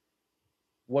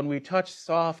 When we touch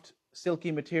soft,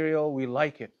 silky material, we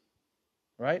like it,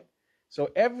 right? So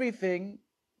everything,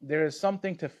 there is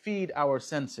something to feed our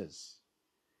senses.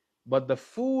 But the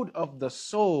food of the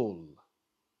soul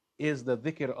is the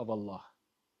dhikr of Allah.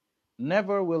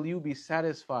 Never will you be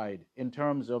satisfied in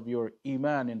terms of your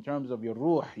iman, in terms of your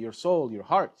ruh, your soul, your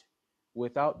heart,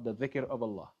 without the dhikr of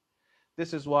Allah.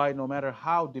 This is why no matter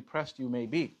how depressed you may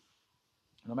be,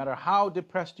 no matter how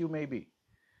depressed you may be,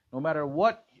 no matter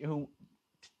what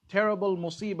terrible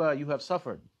musibah you have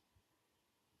suffered,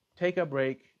 take a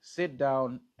break, sit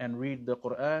down and read the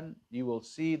Quran. You will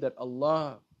see that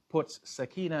Allah puts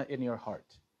sakina in your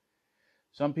heart.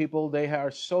 Some people, they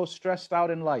are so stressed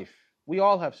out in life. We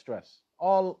all have stress.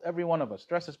 Every one of us.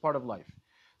 Stress is part of life.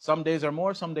 Some days are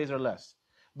more, some days are less.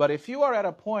 But if you are at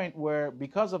a point where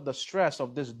because of the stress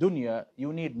of this dunya,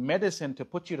 you need medicine to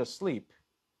put you to sleep,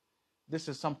 this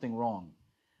is something wrong.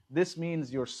 This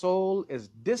means your soul is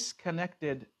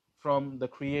disconnected from the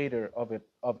creator of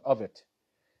it.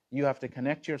 You have to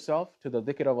connect yourself to the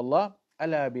dhikr of Allah.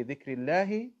 Ala bi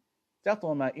dhikrillahi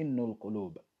tatma'innul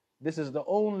qulub. This is the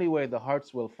only way the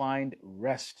hearts will find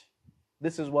rest.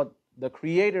 This is what the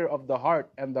creator of the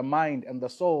heart and the mind and the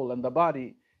soul and the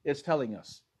body is telling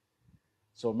us.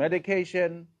 So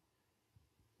medication,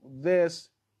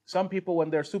 some people when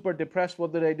they're super depressed,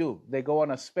 what do? They go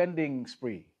on a spending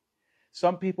spree.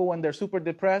 Some people when they're super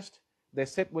depressed, they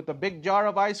sit with a big jar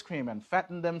of ice cream and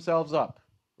fatten themselves up,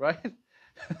 right?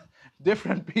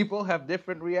 Different people have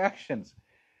different reactions.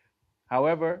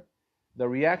 However, the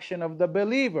reaction of the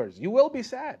believers, you will be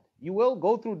sad. You will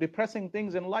go through depressing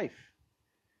things in life.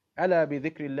 Ala bi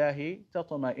dhikrillahi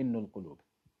tatma'innul qulub.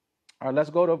 All right, let's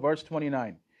go to verse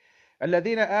 29.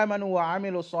 الذين آمنوا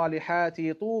وعملوا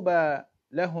الصالحات طوبى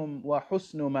لهم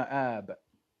وحسن مآب.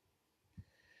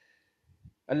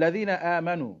 الذين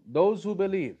آمنوا, those who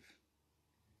believe,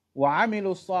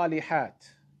 وعملوا الصالحات,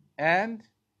 and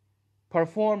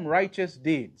perform righteous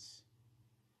deeds.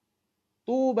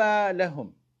 طوبى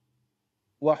لهم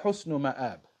وحسن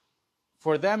مآب.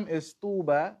 For them is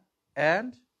طوبى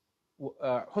and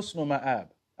حسن مآب,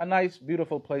 a nice,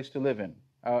 beautiful place to live in.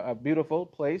 A beautiful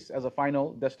place as a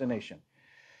final destination.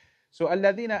 So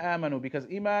الذين آمنوا, because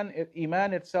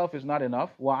iman itself is not enough.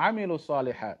 وعملوا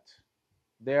الصالحات,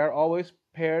 they are always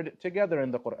paired together in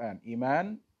the Quran.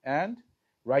 Iman and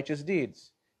righteous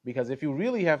deeds. Because if you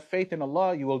really have faith in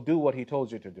Allah, you will do what He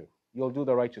told you to do. You'll do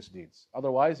the righteous deeds.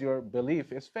 Otherwise, your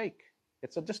belief is fake.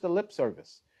 It's just a lip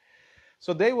service.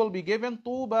 So they will be given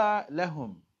طوبى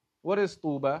لهم. What is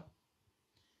طوبى?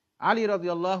 Ali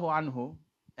radiallahu anhu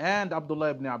and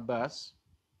Abdullah ibn Abbas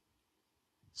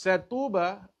said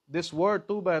Tuba, this word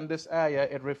Tuba in this ayah,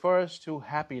 it refers to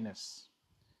happiness.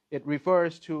 It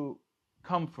refers to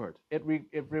comfort. It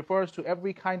refers to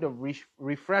every kind of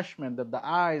refreshment that the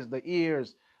eyes, the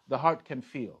ears, the heart can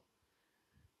feel.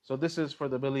 So this is for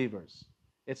the believers.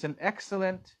 It's an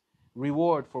excellent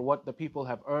reward for what the people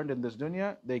have earned in this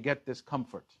dunya. They get this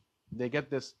comfort. They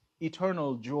get this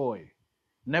eternal joy,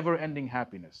 never-ending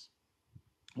happiness.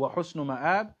 وَحُسْنُ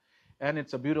مَآب, and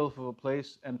it's a beautiful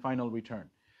place and final return.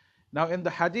 Now in the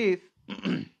hadith,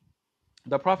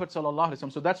 the Prophet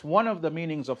ﷺ, so that's one of the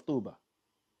meanings of Tuba,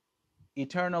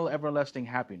 eternal everlasting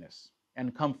happiness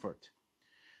and comfort.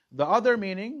 The other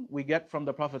meaning we get from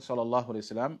the Prophet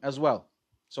ﷺ as well.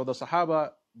 So the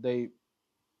Sahaba,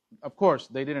 of course,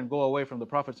 they didn't go away from the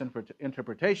Prophet's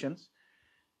interpretations.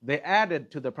 They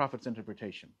added to the Prophet's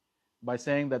interpretation by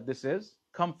saying that this is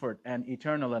comfort and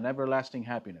eternal and everlasting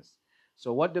happiness.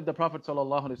 So what did the Prophet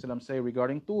ﷺ say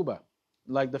regarding Tuba?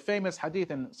 Like the famous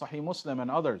hadith in Sahih Muslim and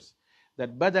others,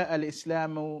 that بدأ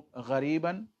الإسلام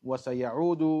غريبا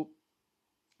وسيعود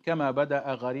كما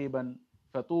بدأ غريبا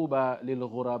فطوبى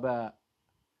للغرباء.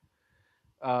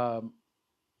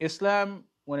 Islam,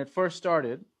 when it first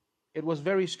started, it was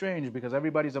very strange because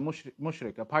everybody's a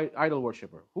mushrik, a idol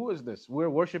worshipper. Who is this? We're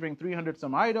worshipping 300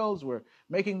 some idols, we're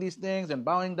making these things and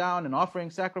bowing down and offering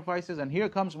sacrifices, and here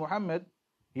comes Muhammad.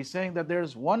 He's saying that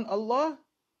there's one Allah?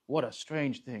 What a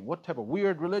strange thing. What type of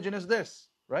weird religion is this?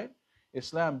 Right?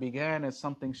 Islam began as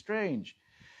something strange.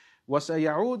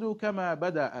 وَسَيَعُودُ كَمَا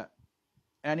بَدَأَ,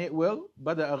 and it will,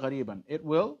 بَدَأَ غَرِيبًا, it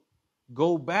will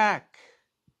go back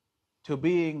to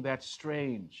being that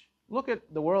strange. Look at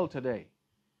the world today.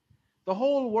 The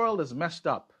whole world is messed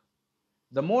up.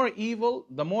 The more evil,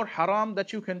 the more haram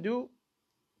that you can do,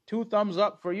 2 thumbs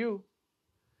up for you.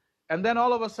 And then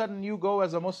all of a sudden you go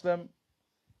as a Muslim,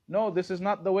 no, this is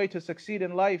not the way to succeed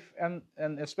in life, and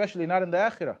especially not in the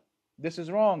akhirah. This is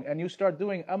wrong. And you start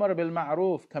doing amar bil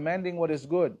ma'ruf, commanding what is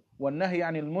good, wa nahi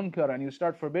anil munkar, and you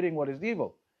start forbidding what is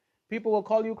evil. People will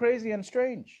call you crazy and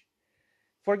strange.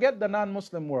 Forget the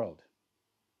non-Muslim world.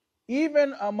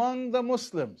 Even among the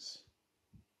Muslims,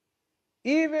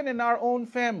 even in our own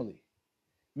family,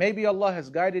 maybe Allah has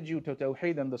guided you to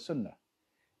Tawheed and the Sunnah,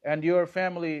 and your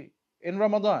family in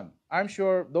Ramadan, I'm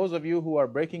sure those of you who are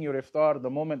breaking your iftar the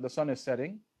moment the sun is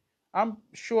setting, I'm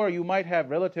sure you might have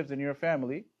relatives in your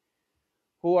family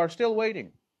who are still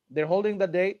waiting. They're holding the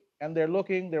date and they're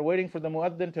waiting for the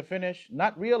muaddin to finish,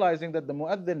 not realizing that the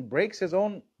muaddin breaks his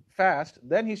own fast,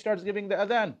 then he starts giving the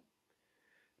adhan.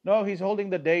 No, he's holding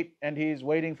the date and he's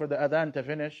waiting for the adhan to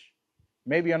finish,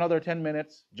 maybe another 10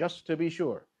 minutes, just to be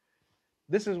sure.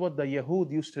 This is what the Yahud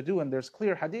used to do, and there's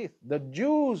clear hadith. The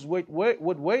Jews would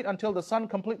wait until the sun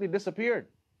completely disappeared.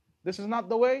 This is not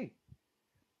the way.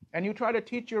 And you try to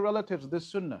teach your relatives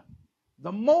this sunnah.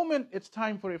 The moment it's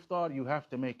time for iftar, you have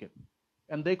to make it.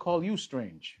 And they call you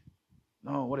strange.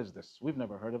 No, what is this? We've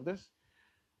never heard of this.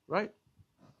 Right?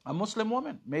 A Muslim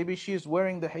woman, maybe she's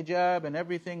wearing the hijab and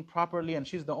everything properly, and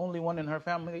she's the only one in her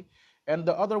family, and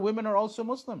the other women are also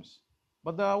Muslims.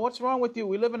 But what's wrong with you?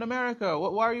 We live in America.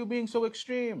 Why are you being so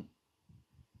extreme?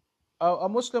 A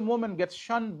Muslim woman gets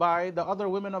shunned by the other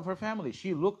women of her family.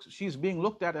 She's being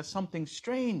looked at as something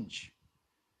strange.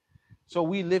 So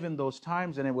we live in those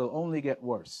times, and it will only get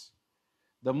worse.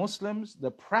 The Muslims, the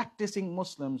practicing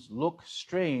Muslims, look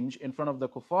strange in front of the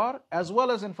kuffar as well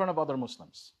as in front of other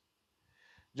Muslims.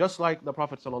 Just like the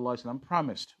Prophet ﷺ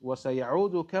promised,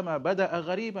 وَسَيَعُودُ كَمَا بَدَأَ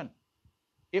غَرِيبًا.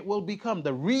 It will become,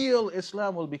 the real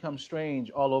Islam will become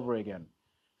strange all over again.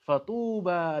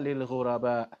 فَطُوبَى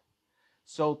لِلْغُرَبَاءِ.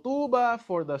 So tuba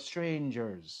for the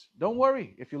strangers. Don't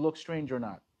worry if you look strange or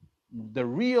not. The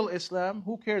real Islam,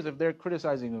 who cares if they're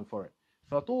criticizing you for it?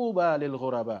 فَطُوبَى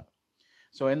لِلْغُرَبَاءِ.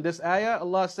 So in this ayah,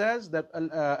 Allah says that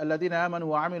الَّذِينَ آمَنُوا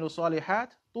وَعَمِلُوا الصَّالِحَاتِ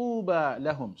طُوبَى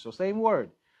لَهُمْ. So same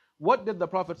word. What did the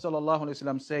Prophet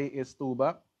ﷺ say is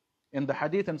tuba? In the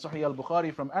hadith in Sahih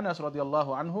al-Bukhari from Anas radiallahu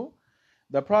anhu,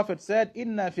 the Prophet said,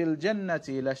 إِنَّ فِي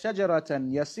الْجَنَّةِ لَشَجَرَةً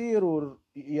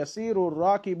يَسِيرُ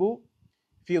الرَّاكِبُ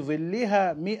فِي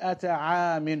ظِلِّهَا مِئَةَ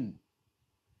عَامٍ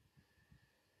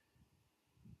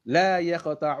لَا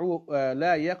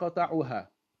يَقْطَعُهَا.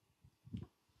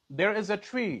 There is a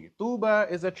tree, tuba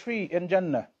is a tree in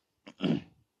Jannah,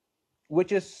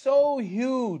 which is so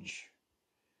huge.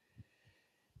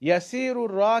 يَسِيرُ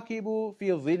الرَّاكِبُ فِي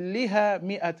ظِلِّهَا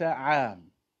مِئَةَ عَامٍ.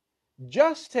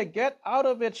 Just to get out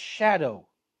of its shadow,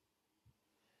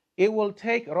 it will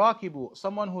take rakibu,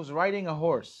 someone who's riding a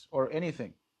horse or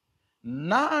anything,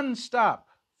 non-stop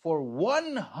for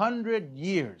 100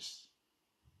 years.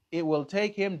 It will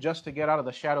take him just to get out of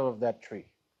the shadow of that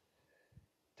tree,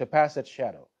 to pass its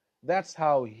shadow. That's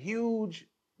how huge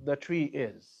the tree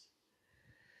is.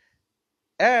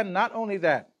 And not only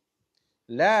that,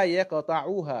 لا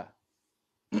يقطعوها.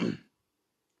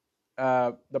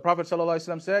 The Prophet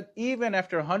ﷺ said, even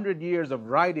after 100 years of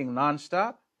riding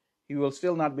non-stop, he will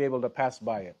still not be able to pass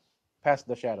by it, past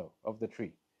the shadow of the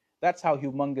tree. That's how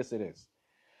humongous it is.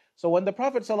 So when the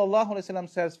Prophet ﷺ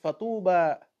says,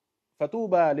 فَطُوبَى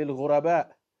لِلْغُرَبَاءِ,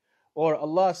 or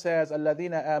Allah says,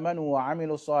 الَّذِينَ آمَنُوا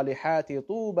وَعَمِلُوا الصَّالِحَاتِ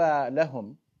طُوبَى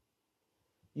لَهُمْ,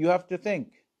 you have to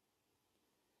think,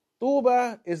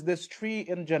 Tuba is this tree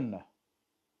in Jannah.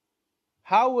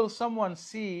 How will someone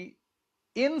see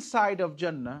inside of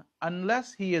Jannah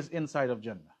unless he is inside of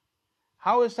Jannah?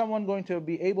 How is someone going to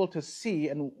be able to see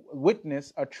and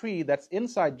witness a tree that's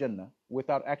inside Jannah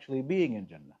without actually being in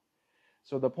Jannah?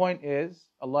 So the point is,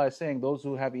 Allah is saying those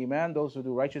who have Iman, those who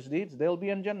do righteous deeds, they'll be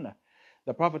in Jannah.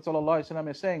 The Prophet ﷺ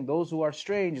is saying those who are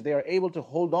strange, they are able to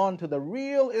hold on to the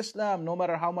real Islam no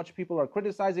matter how much people are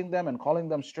criticizing them and calling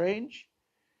them strange.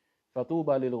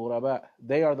 فَطُوبَى لِلْغُرَبَاءِ.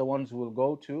 They are the ones who will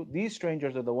go to, these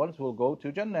strangers are the ones who will go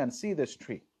to Jannah and see this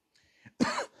tree.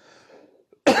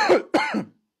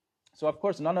 So of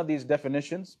course none of these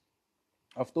definitions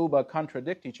of Tuba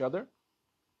contradict each other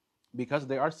because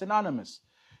they are synonymous.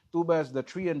 Tuba is the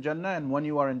tree in Jannah, and when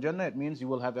you are in Jannah, it means you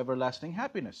will have everlasting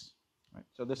happiness. Right?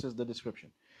 So this is the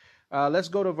description. Let's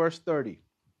go to verse 30.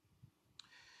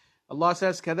 Allah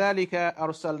says, كَذَلِكَ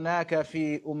أَرْسَلْنَاكَ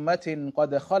فِي أُمَّةٍ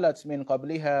قَدْ خَلَتْ مِنْ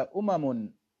قَبْلِهَا أُمَمٌ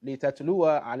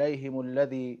لِتَتْلُوَ عَلَيْهِمُ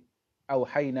الَّذِي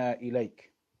أَوْحَيْنَا إِلَيْكَ.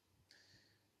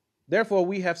 Therefore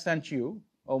we have sent you,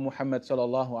 O Muhammad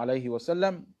sallallahu alayhi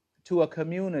wasallam, to a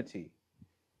community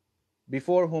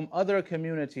before whom other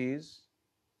communities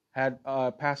had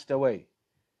passed away,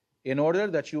 in order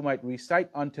that you might recite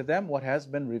unto them what has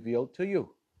been revealed to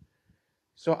you.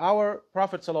 So our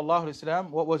Prophet ﷺ,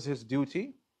 what was his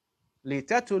duty?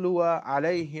 لِتَتُلُوَ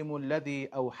عَلَيْهِمُ الَّذِي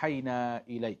أَوْحَيْنَا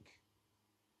إِلَيْكَ,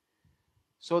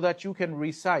 so that you can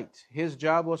recite. His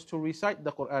job was to recite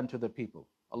the Quran to the people.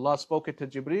 Allah spoke it to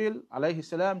Jibreel alayhi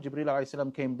salam. Jibreel alayhi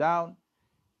salam came down,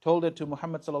 told it to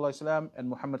Muhammad sallallahu alaihi wasallam, and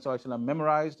Muhammad sallallahu alaihi wasallam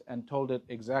memorized and told it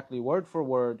exactly word for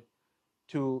word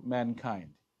to mankind.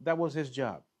 That was his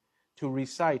job, to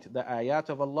recite the ayat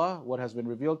of Allah, what has been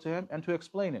revealed to him, and to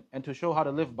explain it and to show how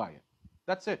to live by it.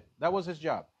 That's it. That was his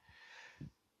job.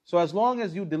 So as long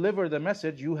as you deliver the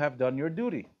message, you have done your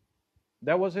duty.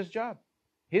 That was his job.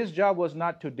 His job was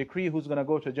not to decree who's going to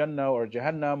go to Jannah or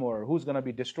Jahannam or who's going to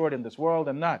be destroyed in this world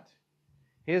and not.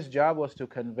 His job was to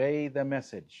convey the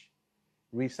message,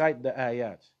 recite the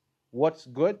ayat, what's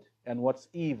good and what's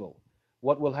evil,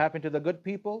 what will happen to the good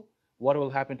people, what will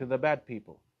happen to the bad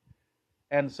people,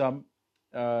 and some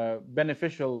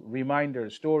beneficial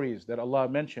reminders, stories that Allah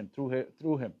mentioned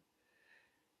through him.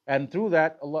 And through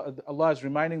that, Allah is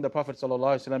reminding the Prophet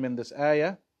ﷺ in this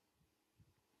ayah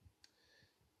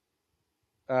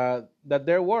that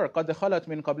there were قَدْ خَلَتْ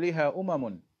مِنْ قَبْلِهَا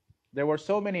أُمَمٌ. There were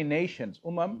so many nations.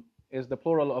 Umam is the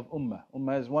plural of ummah.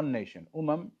 Ummah is one nation.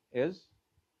 Umam is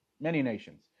many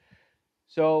nations.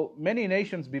 So many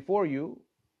nations before you,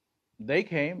 they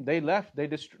came, they left, they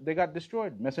got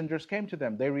destroyed. Messengers came to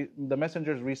them. The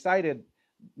messengers recited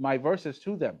my verses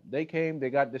to them. They came, they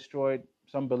got destroyed.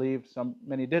 Some believed,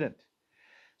 many didn't.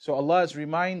 So Allah is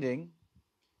reminding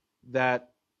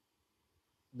that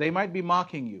they might be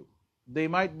mocking you. They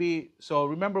might be, so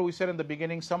remember we said in the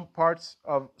beginning, some parts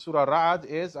of Surah Ar-Ra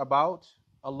is about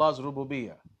Allah's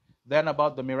rububiyyah, then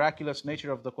about the miraculous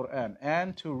nature of the Quran,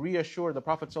 and to reassure the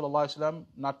Prophet ﷺ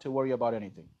not to worry about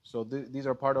anything. So these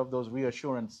are part of those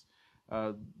reassurance,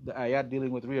 the ayat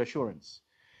dealing with reassurance.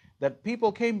 That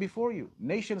people came before you,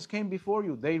 nations came before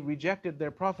you, they rejected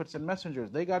their prophets and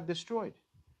messengers, they got destroyed.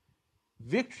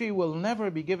 Victory will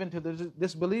never be given to the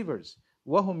disbelievers.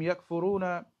 وَهُمْ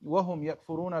يَكْفُرُونَ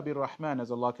بِالرَّحْمَنِ,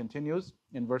 as Allah continues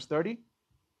in verse 30.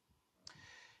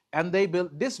 And they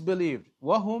disbelieved.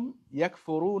 وَهُمْ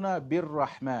يَكْفُرُونَ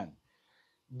بِالرَّحْمَنِ.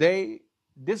 They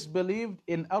disbelieved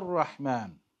in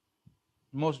Ar-Rahman,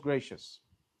 most gracious.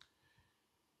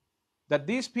 That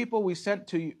these people we sent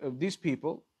to these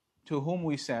people to whom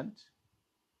we sent,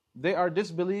 they are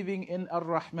disbelieving in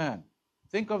Ar-Rahman.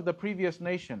 Think of the previous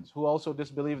nations who also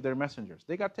disbelieved their messengers.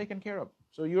 They got taken care of.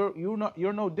 So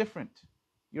you're no different.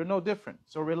 You're no different.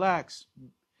 So relax,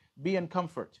 be in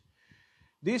comfort.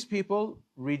 These people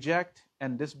reject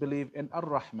and disbelieve in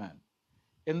Ar-Rahman.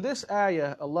 In this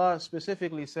ayah, Allah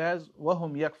specifically says,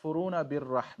 وَهُمْ يَكْفُرُونَ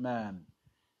بِالرَّحْمَنِ.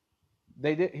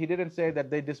 He didn't say that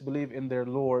they disbelieve in their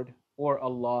Lord or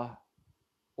Allah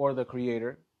or the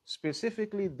Creator.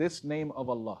 Specifically this name of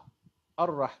Allah,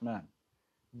 Ar-Rahman,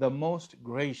 the most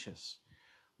gracious.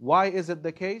 Why is it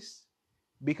the case?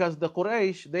 Because the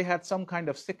Quraysh, they had some kind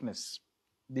of sickness.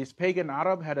 These pagan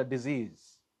Arab had a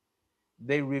disease.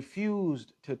 They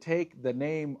refused to take the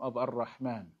name of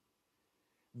Ar-Rahman.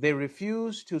 They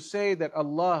refused to say that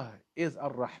Allah is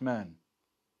Ar-Rahman.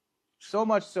 So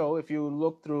much so, if you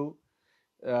look through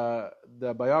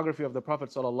the biography of the Prophet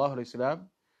ﷺ,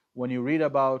 when you read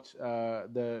about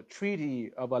the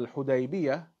Treaty of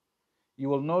Al-Hudaybiyah, you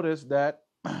will notice that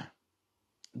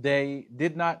they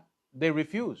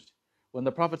refused. When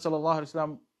the Prophet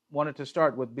ﷺ wanted to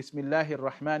start with Bismillahir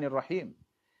Rahmanir Rahim,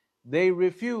 they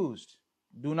refused,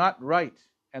 do not write.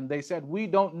 And they said, we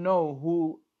don't know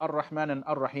who Ar-Rahman and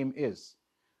Ar-Rahim is.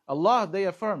 Allah, they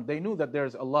affirmed, they knew that there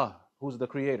is Allah, who's the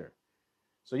creator.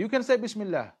 So you can say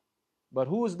Bismillah, but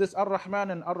who is this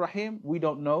Ar-Rahman and Ar-Rahim? We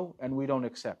don't know and we don't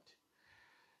accept.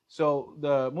 So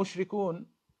the mushrikun,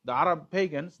 the Arab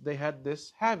pagans, they had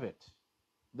this habit.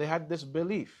 They had this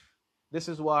belief. This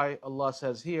is why Allah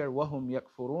says here, وَهُمْ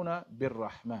يَكْفُرُونَ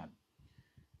بِالرَّحْمَنِ.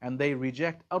 And they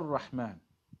reject Ar-Rahman,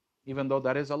 even though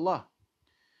that is Allah.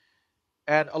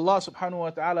 And Allah subhanahu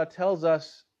wa ta'ala tells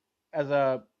us as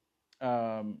a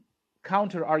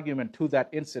counter argument to that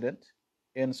incident,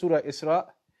 in Surah Isra,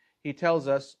 He tells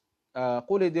us, قُلِ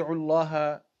ادْعُوا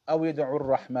اللَّهَ أَوْ ادْعُوا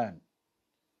الرَّحْمَنِ.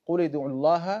 قُلِ ادْعُوا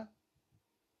اللَّهَ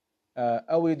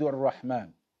أَوْ ادْعُوا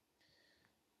الرَّحْمَنِ.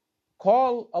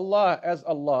 Call Allah as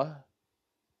Allah,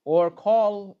 or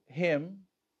call Him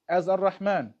as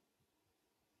Ar-Rahman.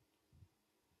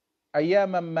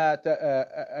 أَيَّامًا مَا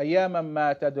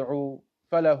تَدْعُوا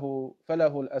فَلَهُ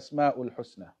الْأَسْمَاءُ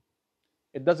الْحُسْنَى.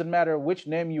 It doesn't matter which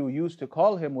name you use to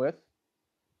call Him with,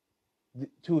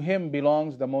 to Him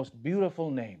belongs the most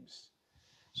beautiful names.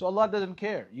 So Allah doesn't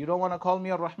care. You don't want to call me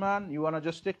Ar-Rahman, you want to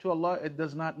just stick to Allah, it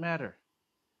does not matter.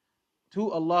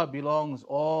 To Allah belongs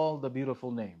all the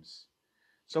beautiful names.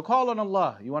 So call on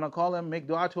Allah. You want to call Him, make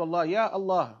dua to Allah, Ya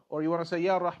Allah, or you want to say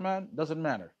Ya Rahman, doesn't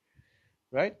matter.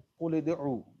 Right? قُلِ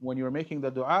دُعُوا. When you're making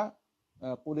the dua,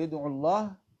 قُلِ دُعُوا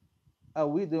اللَّهِ أَوْ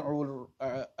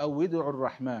وِدُعُوا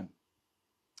الرَّحْمَنِ.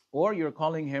 Or you're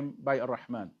calling Him by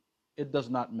Ar-Rahman. It does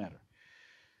not matter.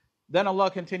 Then Allah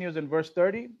continues in verse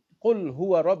 30, قُلْ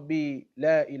هُوَ رَبِّي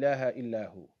لَا إِلَهَ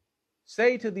إِلَّا هُ.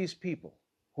 Say to these people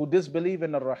who disbelieve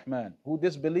in Ar-Rahman, who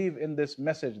disbelieve in this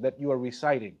message that you are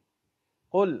reciting,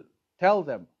 قُلْ, tell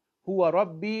them, هُوَ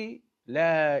رَبِّي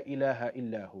لَا إِلَهَ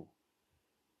إِلَّا هُ.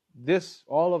 This,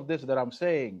 all of this that I'm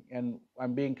saying and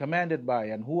I'm being commanded by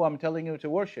and who I'm telling you to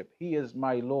worship, He is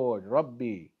my Lord,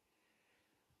 Rabbi.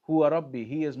 Huwa Rabbi,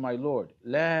 He is my Lord.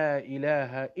 La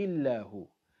ilaha illahu.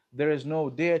 There is no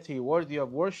deity worthy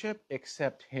of worship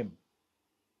except Him.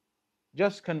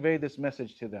 Just convey this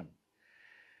message to them.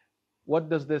 What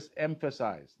does this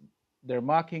emphasize? They're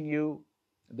mocking you,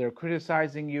 they're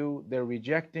criticizing you, they're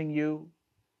rejecting you.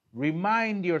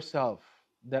 Remind yourself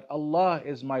that Allah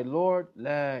is my Lord,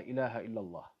 La ilaha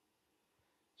illallah.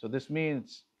 So this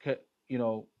means,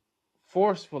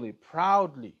 forcefully,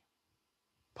 proudly,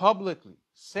 publicly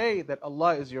say that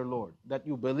Allah is your Lord, that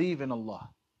you believe in Allah,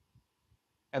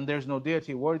 and there's no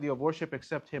deity worthy of worship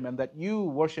except Him, and that you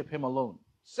worship Him alone.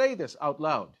 Say this out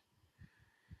loud.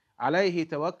 Alayhi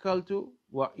tawakkaltu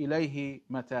wa ilayhi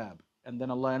matab. And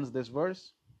then Allah ends this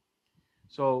verse.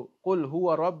 So, قُلْ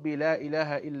هُوَ رَبِّي لَا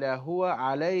إِلَهَ إِلَّا هُوَ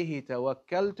عَلَيْهِ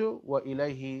تَوَكَّلْتُ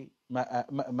وَإِلَيْهِ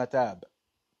مَتَابِ.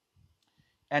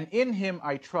 And in Him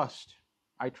I trust.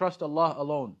 I trust Allah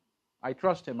alone. I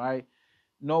trust Him. I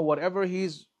know whatever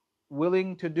He's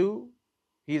willing to do,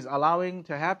 He's allowing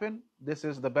to happen, this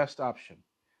is the best option.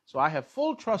 So I have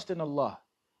full trust in Allah.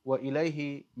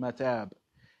 وَإِلَيْهِ مَتَابِ.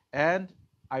 And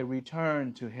I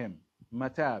return to Him.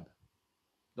 Matab,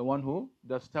 the one who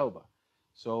does tawbah.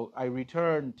 So I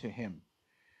return to Him.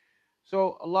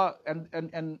 So Allah,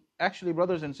 and actually,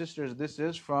 brothers and sisters, this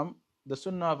is from the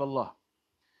sunnah of Allah.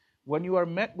 When you are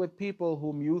met with people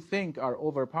whom you think are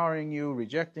overpowering you,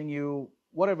 rejecting you,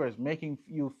 whatever is making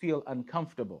you feel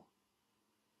uncomfortable,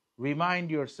 remind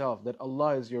yourself that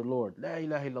Allah is your Lord. La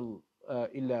ilaha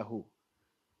illahu.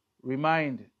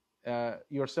 Remind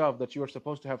yourself that you are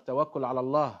supposed to have tawakkul ala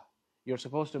Allah. You're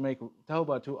supposed to make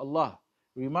tawbah to Allah.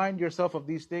 Remind yourself of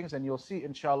these things and you'll see,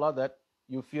 inshallah, that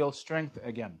you feel strength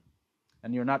again.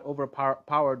 And you're not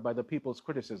overpowered by the people's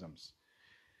criticisms.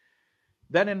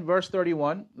 Then in verse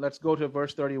 31, let's go to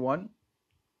verse 31.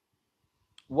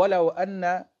 وَلَوْ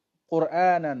أَنَّ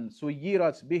قُرْآنًا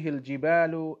سُيِّرَتْ بِهِ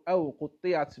الْجِبَالُ أَوْ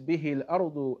قُطِّعَتْ بِهِ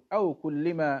الْأَرْضُ أَوْ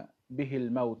كُلِّمَ بِهِ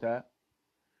الْمَوْتَى.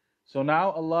 So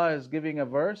now Allah is giving a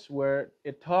verse where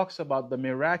it talks about the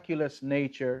miraculous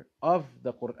nature of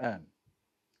the Qur'an.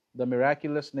 The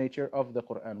miraculous nature of the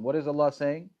Qur'an. What is Allah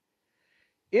saying?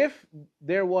 If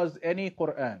there was any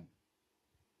Qur'an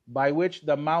by which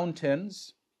the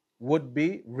mountains would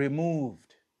be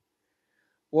removed,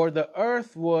 or the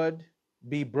earth would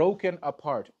be broken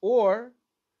apart, or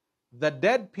the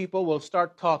dead people will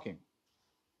start talking.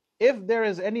 If there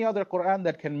is any other Qur'an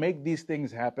that can make these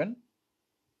things happen,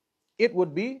 it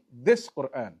would be this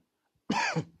Qur'an.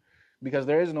 Because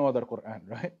there is no other Qur'an,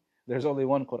 right? There's only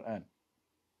one Qur'an.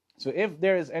 So if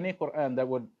there is any Qur'an that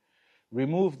would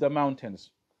remove the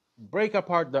mountains, break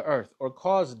apart the earth, or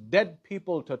cause dead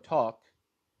people to talk,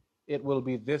 it will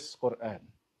be this Qur'an.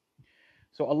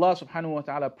 So Allah subhanahu wa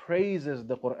ta'ala praises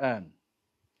the Qur'an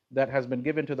that has been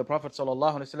given to the Prophet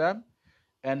sallallahu alaihi wasallam,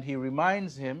 and He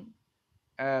reminds him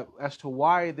as to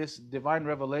why this divine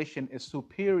revelation is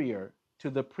superior to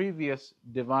the previous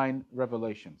divine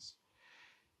revelations.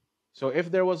 So if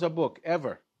there was a book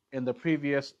ever in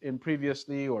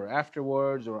previously or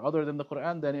afterwards or other than the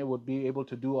Qur'an, then it would be able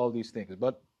to do all these things.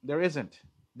 But there isn't.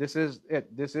 This is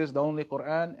it. This is the only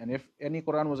Qur'an, and if any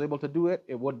Qur'an was able to do it,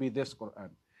 it would be this Qur'an.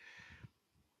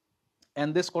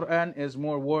 And this Qur'an is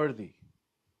more worthy,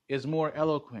 is more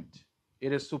eloquent.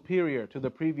 It is superior to the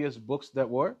previous books that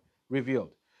were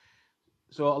revealed.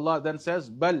 So Allah then says,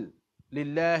 بَلْ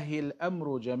لِلَّهِ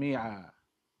الْأَمْرُ جَمِيعًا.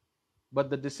 But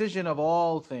the decision of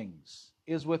all things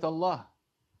is with Allah.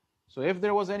 So if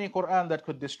there was any Qur'an that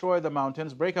could destroy the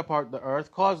mountains, break apart the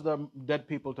earth, cause the dead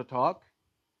people to talk,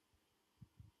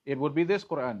 it would be this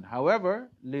Qur'an. However,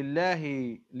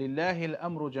 لِلَّهِ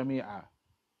الْأَمْرُ جَمِيعًا.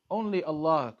 Only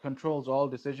Allah controls all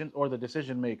decisions, or the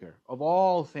decision maker of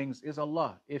all things is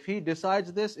Allah. If He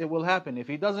decides this, it will happen. If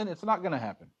He doesn't, it's not going to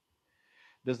happen.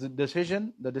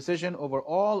 The decision over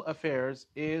all affairs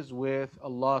is with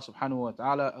Allah subhanahu wa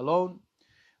ta'ala alone.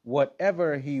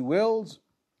 Whatever He wills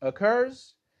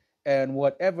occurs, and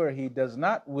whatever He does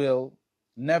not will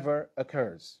never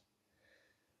occurs.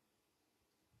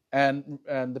 And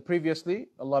previously,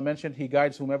 Allah mentioned He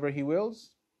guides whomever He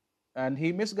wills, and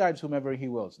He misguides whomever He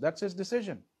wills. That's His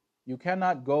decision. You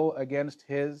cannot go against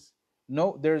His.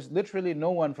 No, there's literally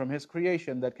no one from His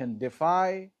creation that can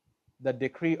defy the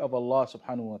decree of Allah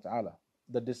subhanahu wa ta'ala,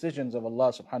 the decisions of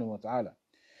Allah subhanahu wa ta'ala.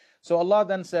 So Allah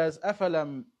then says,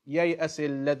 أَفَلَمْ يَيْأَسِ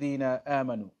الَّذِينَ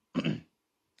آمَنُوا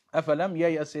أَفَلَمْ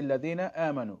يَيْأَسِ الَّذِينَ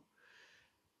آمَنُوا.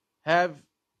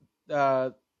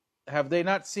 Have they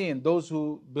not seen those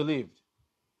who believed?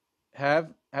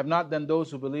 Have not then those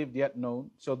who believed yet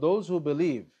known? So those who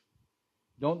believe,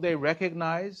 don't they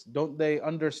recognize, don't they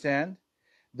understand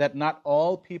that not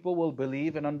all people will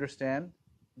believe and understand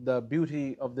the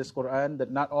beauty of this Quran,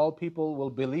 that not all people will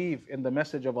believe in the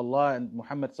message of Allah and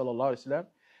Muhammad sallallahu alaihi wasallam?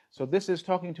 So this is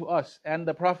talking to us and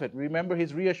the Prophet. Remember,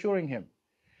 he's reassuring him.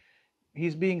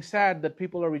 He's being sad that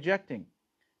people are rejecting.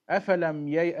 أَفَلَمْ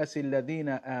يَيْأَسِ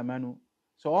الَّذِينَ آمَنُوا.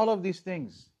 So all of these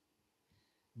things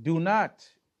do not,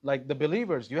 like the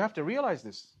believers, you have to realize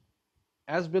this.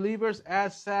 As believers,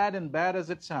 as sad and bad as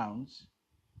it sounds,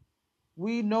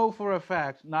 we know for a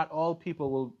fact not all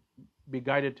people will be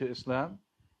guided to Islam.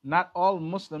 Not all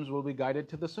Muslims will be guided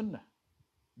to the Sunnah.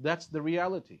 That's the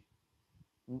reality.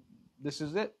 This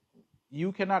is it.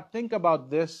 You cannot think about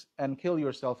this and kill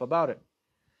yourself about it.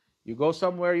 You go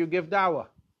somewhere, you give da'wah.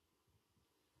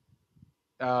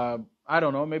 I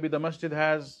don't know, maybe the masjid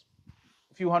has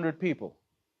a few hundred people.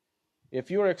 If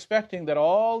you're expecting that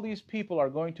all these people are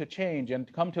going to change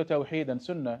and come to Tawheed and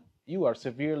Sunnah, you are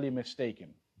severely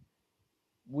mistaken.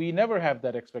 We never have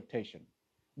that expectation.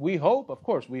 We hope, of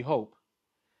course, we hope.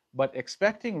 But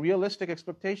expecting realistic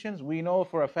expectations, we know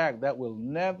for a fact that will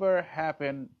never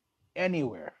happen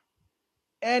anywhere.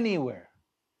 Anywhere.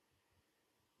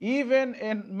 Even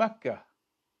in Mecca,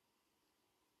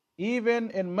 even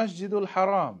in Masjidul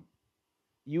Haram,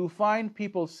 you find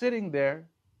people sitting there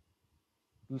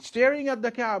staring at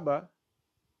the Kaaba,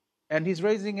 and he's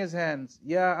raising his hands.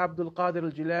 Ya Abdul Qadir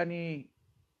al-Jilani,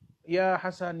 Ya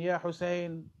Hassan, Ya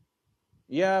Hussein,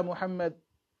 Ya Muhammad.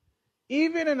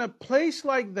 Even in a place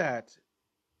like that,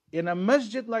 in a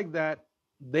masjid like that,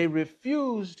 they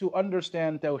refuse to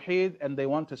understand Tawheed and they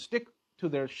want to stick to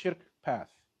their shirk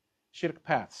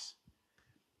paths.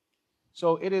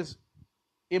 So it is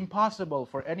impossible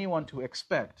for anyone to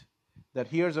expect that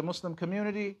here's a Muslim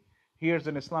community, here's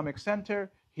an Islamic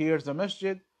center, here's a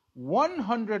masjid.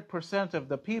 100% of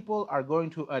the people are going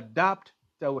to adopt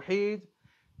Tawheed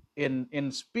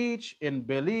in speech, in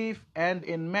belief, and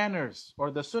in manners,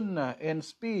 or the Sunnah in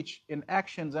speech, in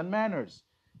actions and manners.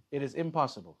 It is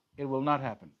impossible. It will not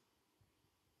happen.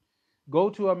 Go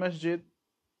to a masjid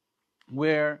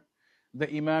where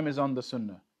the Imam is on the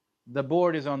Sunnah. The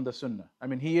board is on the Sunnah. I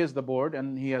mean, he is the board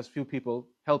and he has few people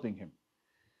helping him.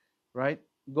 Right?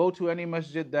 Go to any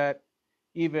masjid that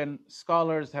even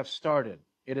scholars have started.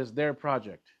 It is their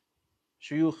project.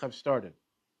 Shuyukh have started.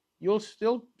 You'll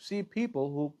still see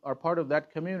people who are part of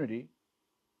that community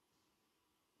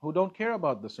who don't care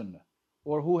about the Sunnah,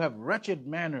 or who have wretched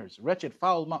manners, wretched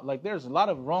foul mouth. Like there's a lot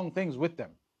of wrong things with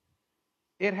them.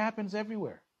 It happens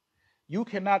everywhere. You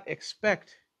cannot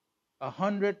expect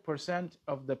 100%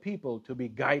 of the people to be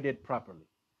guided properly.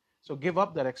 So give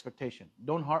up that expectation.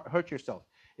 Don't hurt yourself.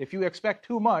 If you expect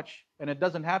too much and it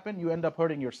doesn't happen, you end up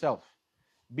hurting yourself.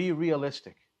 Be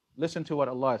realistic. Listen to what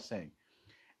Allah is saying.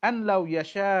 أَنْ لَوْ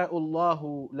يَشَاءُ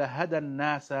اللَّهُ لَهَدَى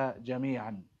النَّاسَ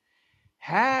جَمِيعًا.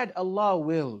 Had Allah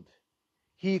willed,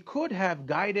 He could have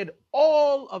guided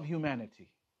all of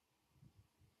humanity.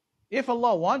 If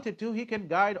Allah wanted to, He can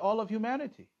guide all of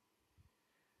humanity.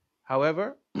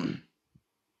 However,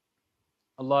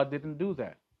 Allah didn't do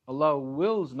that. Allah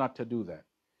wills not to do that.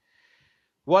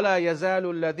 وَلَا يَزَالُ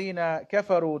الَّذِينَ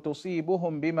كَفَرُوا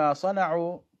تُصِيبُهُمْ بِمَا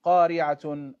صَنَعُوا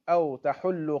قَارِعَةٌ أَوْ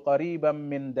تَحُلُّ قَرِيبًا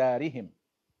مِنْ دَارِهِمْ.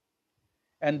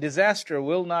 And disaster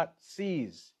will not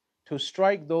cease to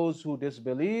strike those who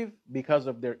disbelieve because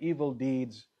of their evil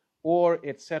deeds, or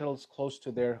it settles close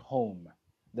to their home.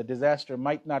 The disaster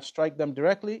might not strike them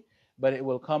directly, but it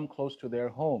will come close to their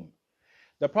home.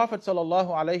 The Prophet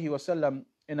ﷺ,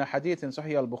 in a hadith in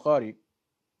Sahih al-Bukhari,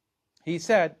 he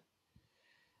said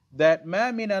that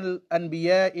ما من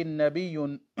الأنبياء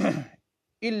نبي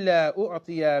إلا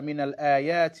أعطي من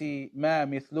الآيات ما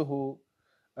مثله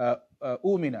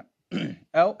أؤمن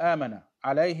أو آمن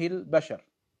عليه البشر.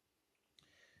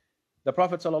 The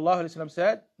Prophet ﷺ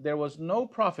said, there was no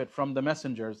prophet from the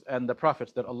messengers and the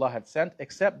prophets that Allah had sent,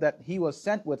 except that he was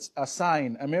sent with a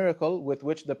sign, a miracle, with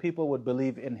which the people would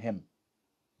believe in him.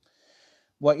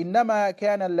 وَإِنَّمَا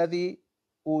كَانَ الَّذِي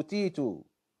أوتيت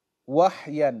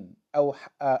وحيا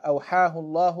أوحاه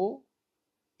الله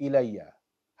إلي.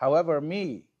 However,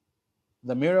 me,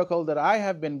 the miracle that I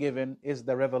have been given is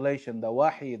the revelation, the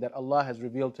wahi that Allah has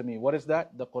revealed to me. What is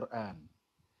that? The Quran.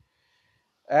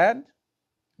 And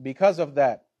because of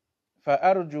that,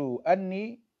 فَأَرْجُو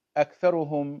أَنِّي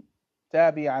أَكْثَرُهُمْ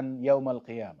تَابِعًا يَوْمَ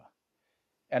الْقِيَامَةِ.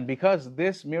 And because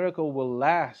this miracle will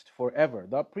last forever,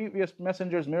 the previous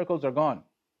messengers' miracles are gone.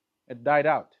 It died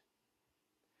out.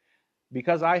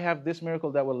 Because I have this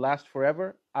miracle that will last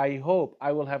forever, I hope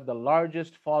I will have the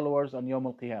largest followers on Yawm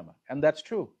al-Qiyamah. And that's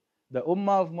true. The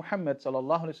ummah of Muhammad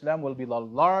sallallahu alaihi wasallam will be the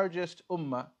largest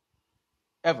ummah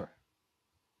ever.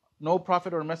 No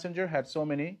prophet or messenger had so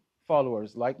many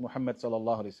followers like Muhammad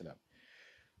sallallahu alaihi wasallam.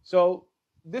 So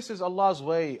this is Allah's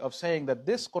way of saying that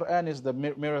this Quran is the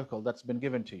miracle that's been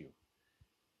given to you.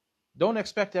 Don't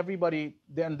expect everybody,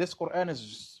 then this Quran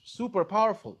is super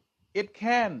powerful. It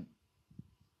can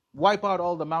wipe out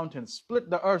all the mountains, split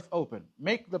the earth open,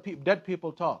 make the dead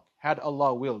people talk, had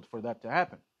Allah willed for that to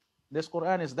happen. This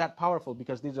Quran is that powerful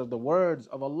because these are the words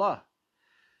of Allah.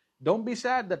 Don't be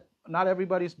sad that not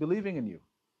everybody's believing in you,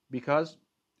 because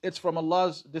it's from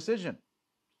Allah's decision.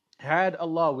 Had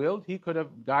Allah willed, He could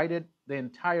have guided the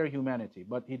entire humanity,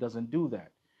 but He doesn't do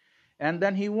that. And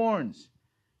then He warns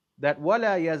that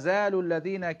وَلَا يَزَالُ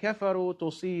الَّذِينَ كَفَرُوا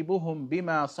تُصِيبُهُمْ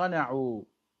بِمَا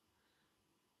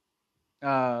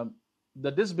صَنَعُوا.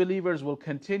 The disbelievers will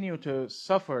continue to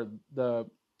suffer the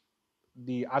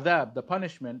adab, the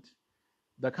punishment,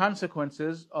 the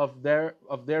consequences of their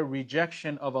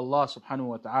rejection of Allah subhanahu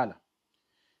wa ta'ala.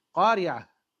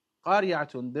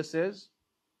 Qari'atun, this is,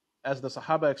 as the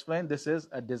Sahaba explained, this is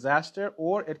a disaster,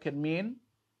 or it can mean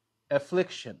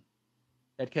affliction.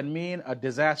 It can mean a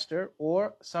disaster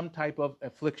or some type of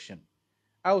affliction.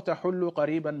 أَوْ تَحُلُّ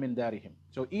قَرِيبًا مِنْ دَارِهِمْ.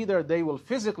 So either they will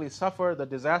physically suffer the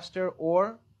disaster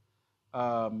or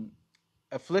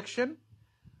affliction,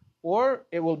 or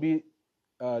it will be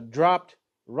dropped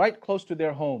right close to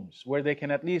their homes, where they can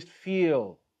at least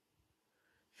feel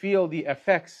the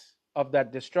effects of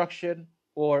that destruction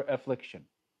or affliction.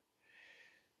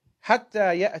 حَتَّى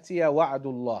يَأْتِيَ وَعْدُ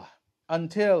اللَّهِ.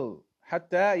 Until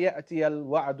حَتَّى يَأْتِيَ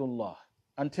الْوَعْدُ اللَّهِ.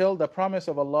 Until the promise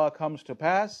of Allah comes to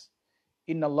pass.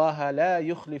 إِنَّ اللَّهَ لَا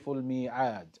يُخْلِفُ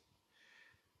الْمِيعَادِ.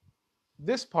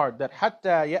 This part, that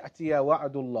حَتَّى يَأْتِيَ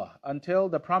وَعْدُ اللَّهِ, until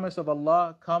the promise of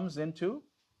Allah comes into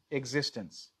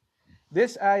existence.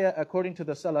 This ayah, according to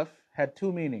the Salaf, had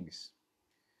two meanings.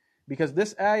 Because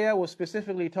this ayah was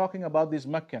specifically talking about these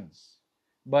Meccans.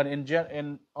 But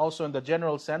also in the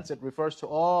general sense, it refers to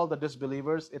all the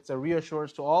disbelievers. It's a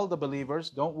reassurance to all the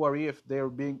believers. Don't worry if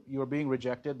you're being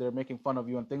rejected, they're making fun of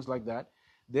you and things like that.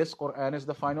 This Quran is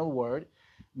the final word.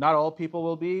 Not all people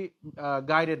will be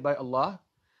guided by Allah.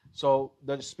 So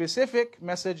the specific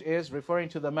message is referring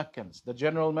to the Meccans. The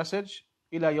general message,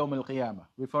 ila yawm al-qiyamah,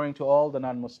 referring to all the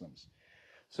non-Muslims.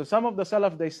 So some of the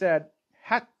Salaf, they said,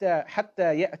 حَتَّى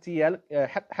يَأْتِيَ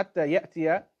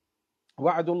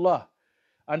وَعْدُ اللَّهِ,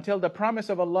 until the promise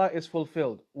of Allah is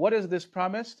fulfilled. What is this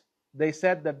promise? They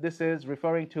said that this is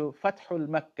referring to Fathul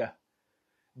Makkah,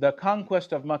 the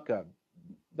conquest of Makkah.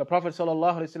 The Prophet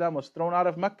ﷺ was thrown out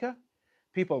of Makkah.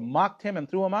 People mocked him and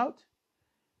threw him out.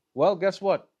 Well, guess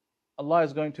what? Allah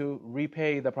is going to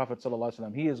repay the Prophet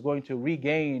ﷺ. He is going to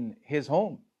regain his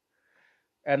home.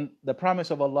 And the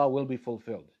promise of Allah will be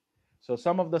fulfilled. So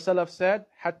some of the Salaf said,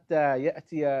 حَتَّى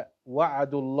يَأْتِيَ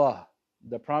وَعَدُ اللَّهِ,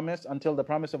 the promise, until the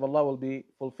promise of Allah will be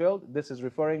fulfilled. This is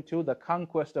referring to the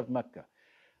conquest of Mecca.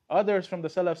 Others from the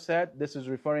Salaf said this is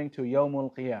referring to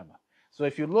Yawmul Qiyamah. So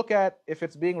if you look at, if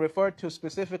it's being referred to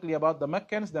specifically about the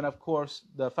Meccans, then of course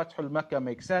the Fathul Mecca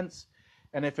makes sense.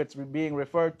 And if it's being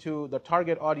referred to, the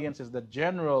target audience is the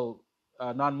general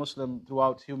non-Muslim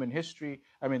throughout human history,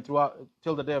 throughout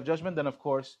till the Day of Judgment, then of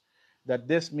course that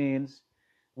this means,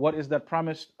 what is that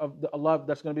promise of Allah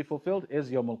that's going to be fulfilled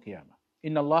is Yawmul Qiyamah.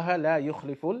 Inna Allah la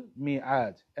yukhliful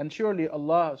mi'ad. And surely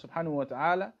Allah subhanahu wa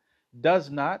ta'ala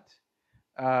does not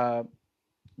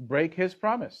break His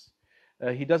promise.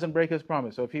 He doesn't break His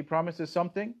promise. So if He promises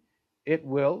something, it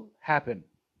will happen.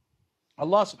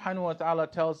 Allah subhanahu wa ta'ala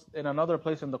tells in another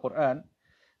place in the Quran,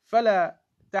 فَلَا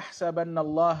تَحْسَبَنَّ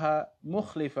اللَّهَ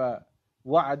مُخْلِفَ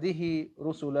وَعْدِهِ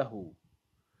رُسُلَهُ.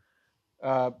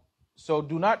 So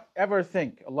do not ever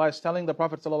think, Allah is telling the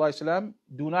Prophet ﷺ,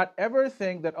 do not ever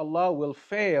think that Allah will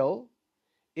fail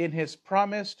in His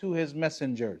promise to His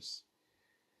messengers.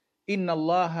 إِنَّ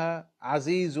اللَّهَ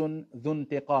عَزِيزٌ ذُو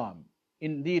انْتِقَامٍ.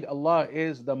 Indeed, Allah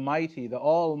is the mighty, the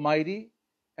almighty,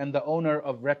 and the owner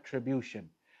of retribution.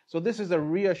 So this is a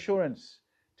reassurance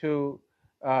to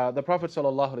the Prophet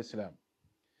ﷺ,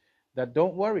 that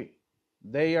don't worry.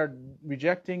 They are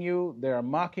rejecting you, they are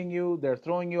mocking you, they're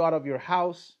throwing you out of your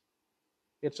house.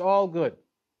 It's all good.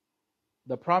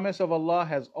 The promise of Allah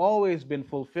has always been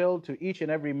fulfilled to each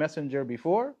and every messenger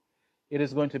before. It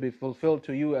is going to be fulfilled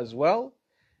to you as well.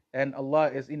 And Allah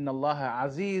is Inna Allaha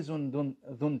Azizun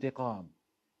dhuntiqam.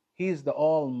 He is the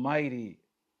Almighty,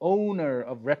 owner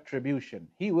of retribution.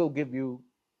 He will give you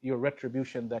your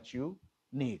retribution that you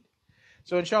need.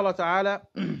 So inshallah ta'ala,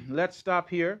 let's stop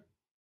here.